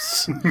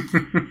horse.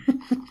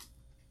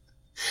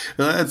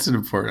 Well, that's an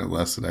important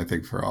lesson, I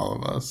think, for all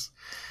of us.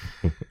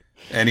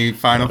 Any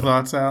final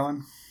thoughts,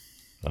 Alan?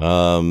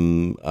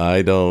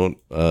 I don't.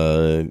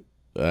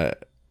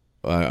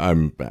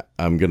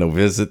 I'm gonna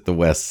visit the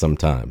West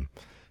sometime,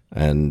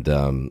 and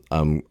I'm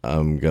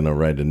gonna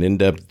write an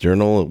in-depth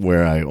journal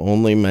where I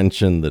only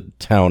mention the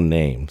town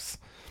names.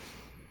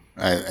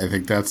 I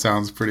think that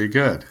sounds pretty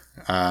good.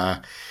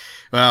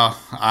 Well,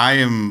 I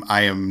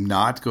am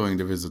not going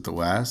to visit the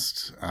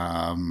West. But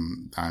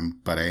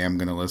I am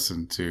going to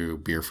listen to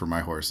Beer for My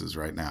Horses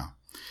right now.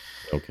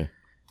 Okay.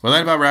 Well,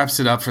 that about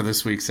wraps it up for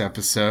this week's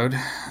episode.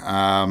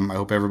 I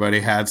hope everybody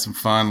had some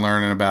fun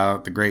learning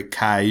about the great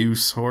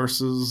Cayuse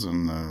horses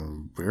and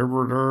the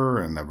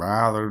Berberder and the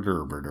Rather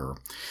Derberder.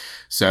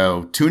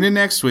 So tune in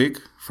next week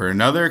for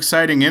another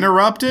exciting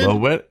Interrupted.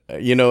 Well,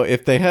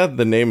 if they had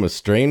the name of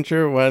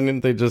Stranger, why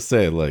didn't they just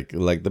say like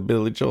the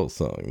Billy Joel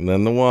song and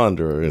then the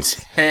Wanderer?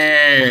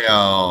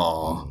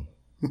 Hell.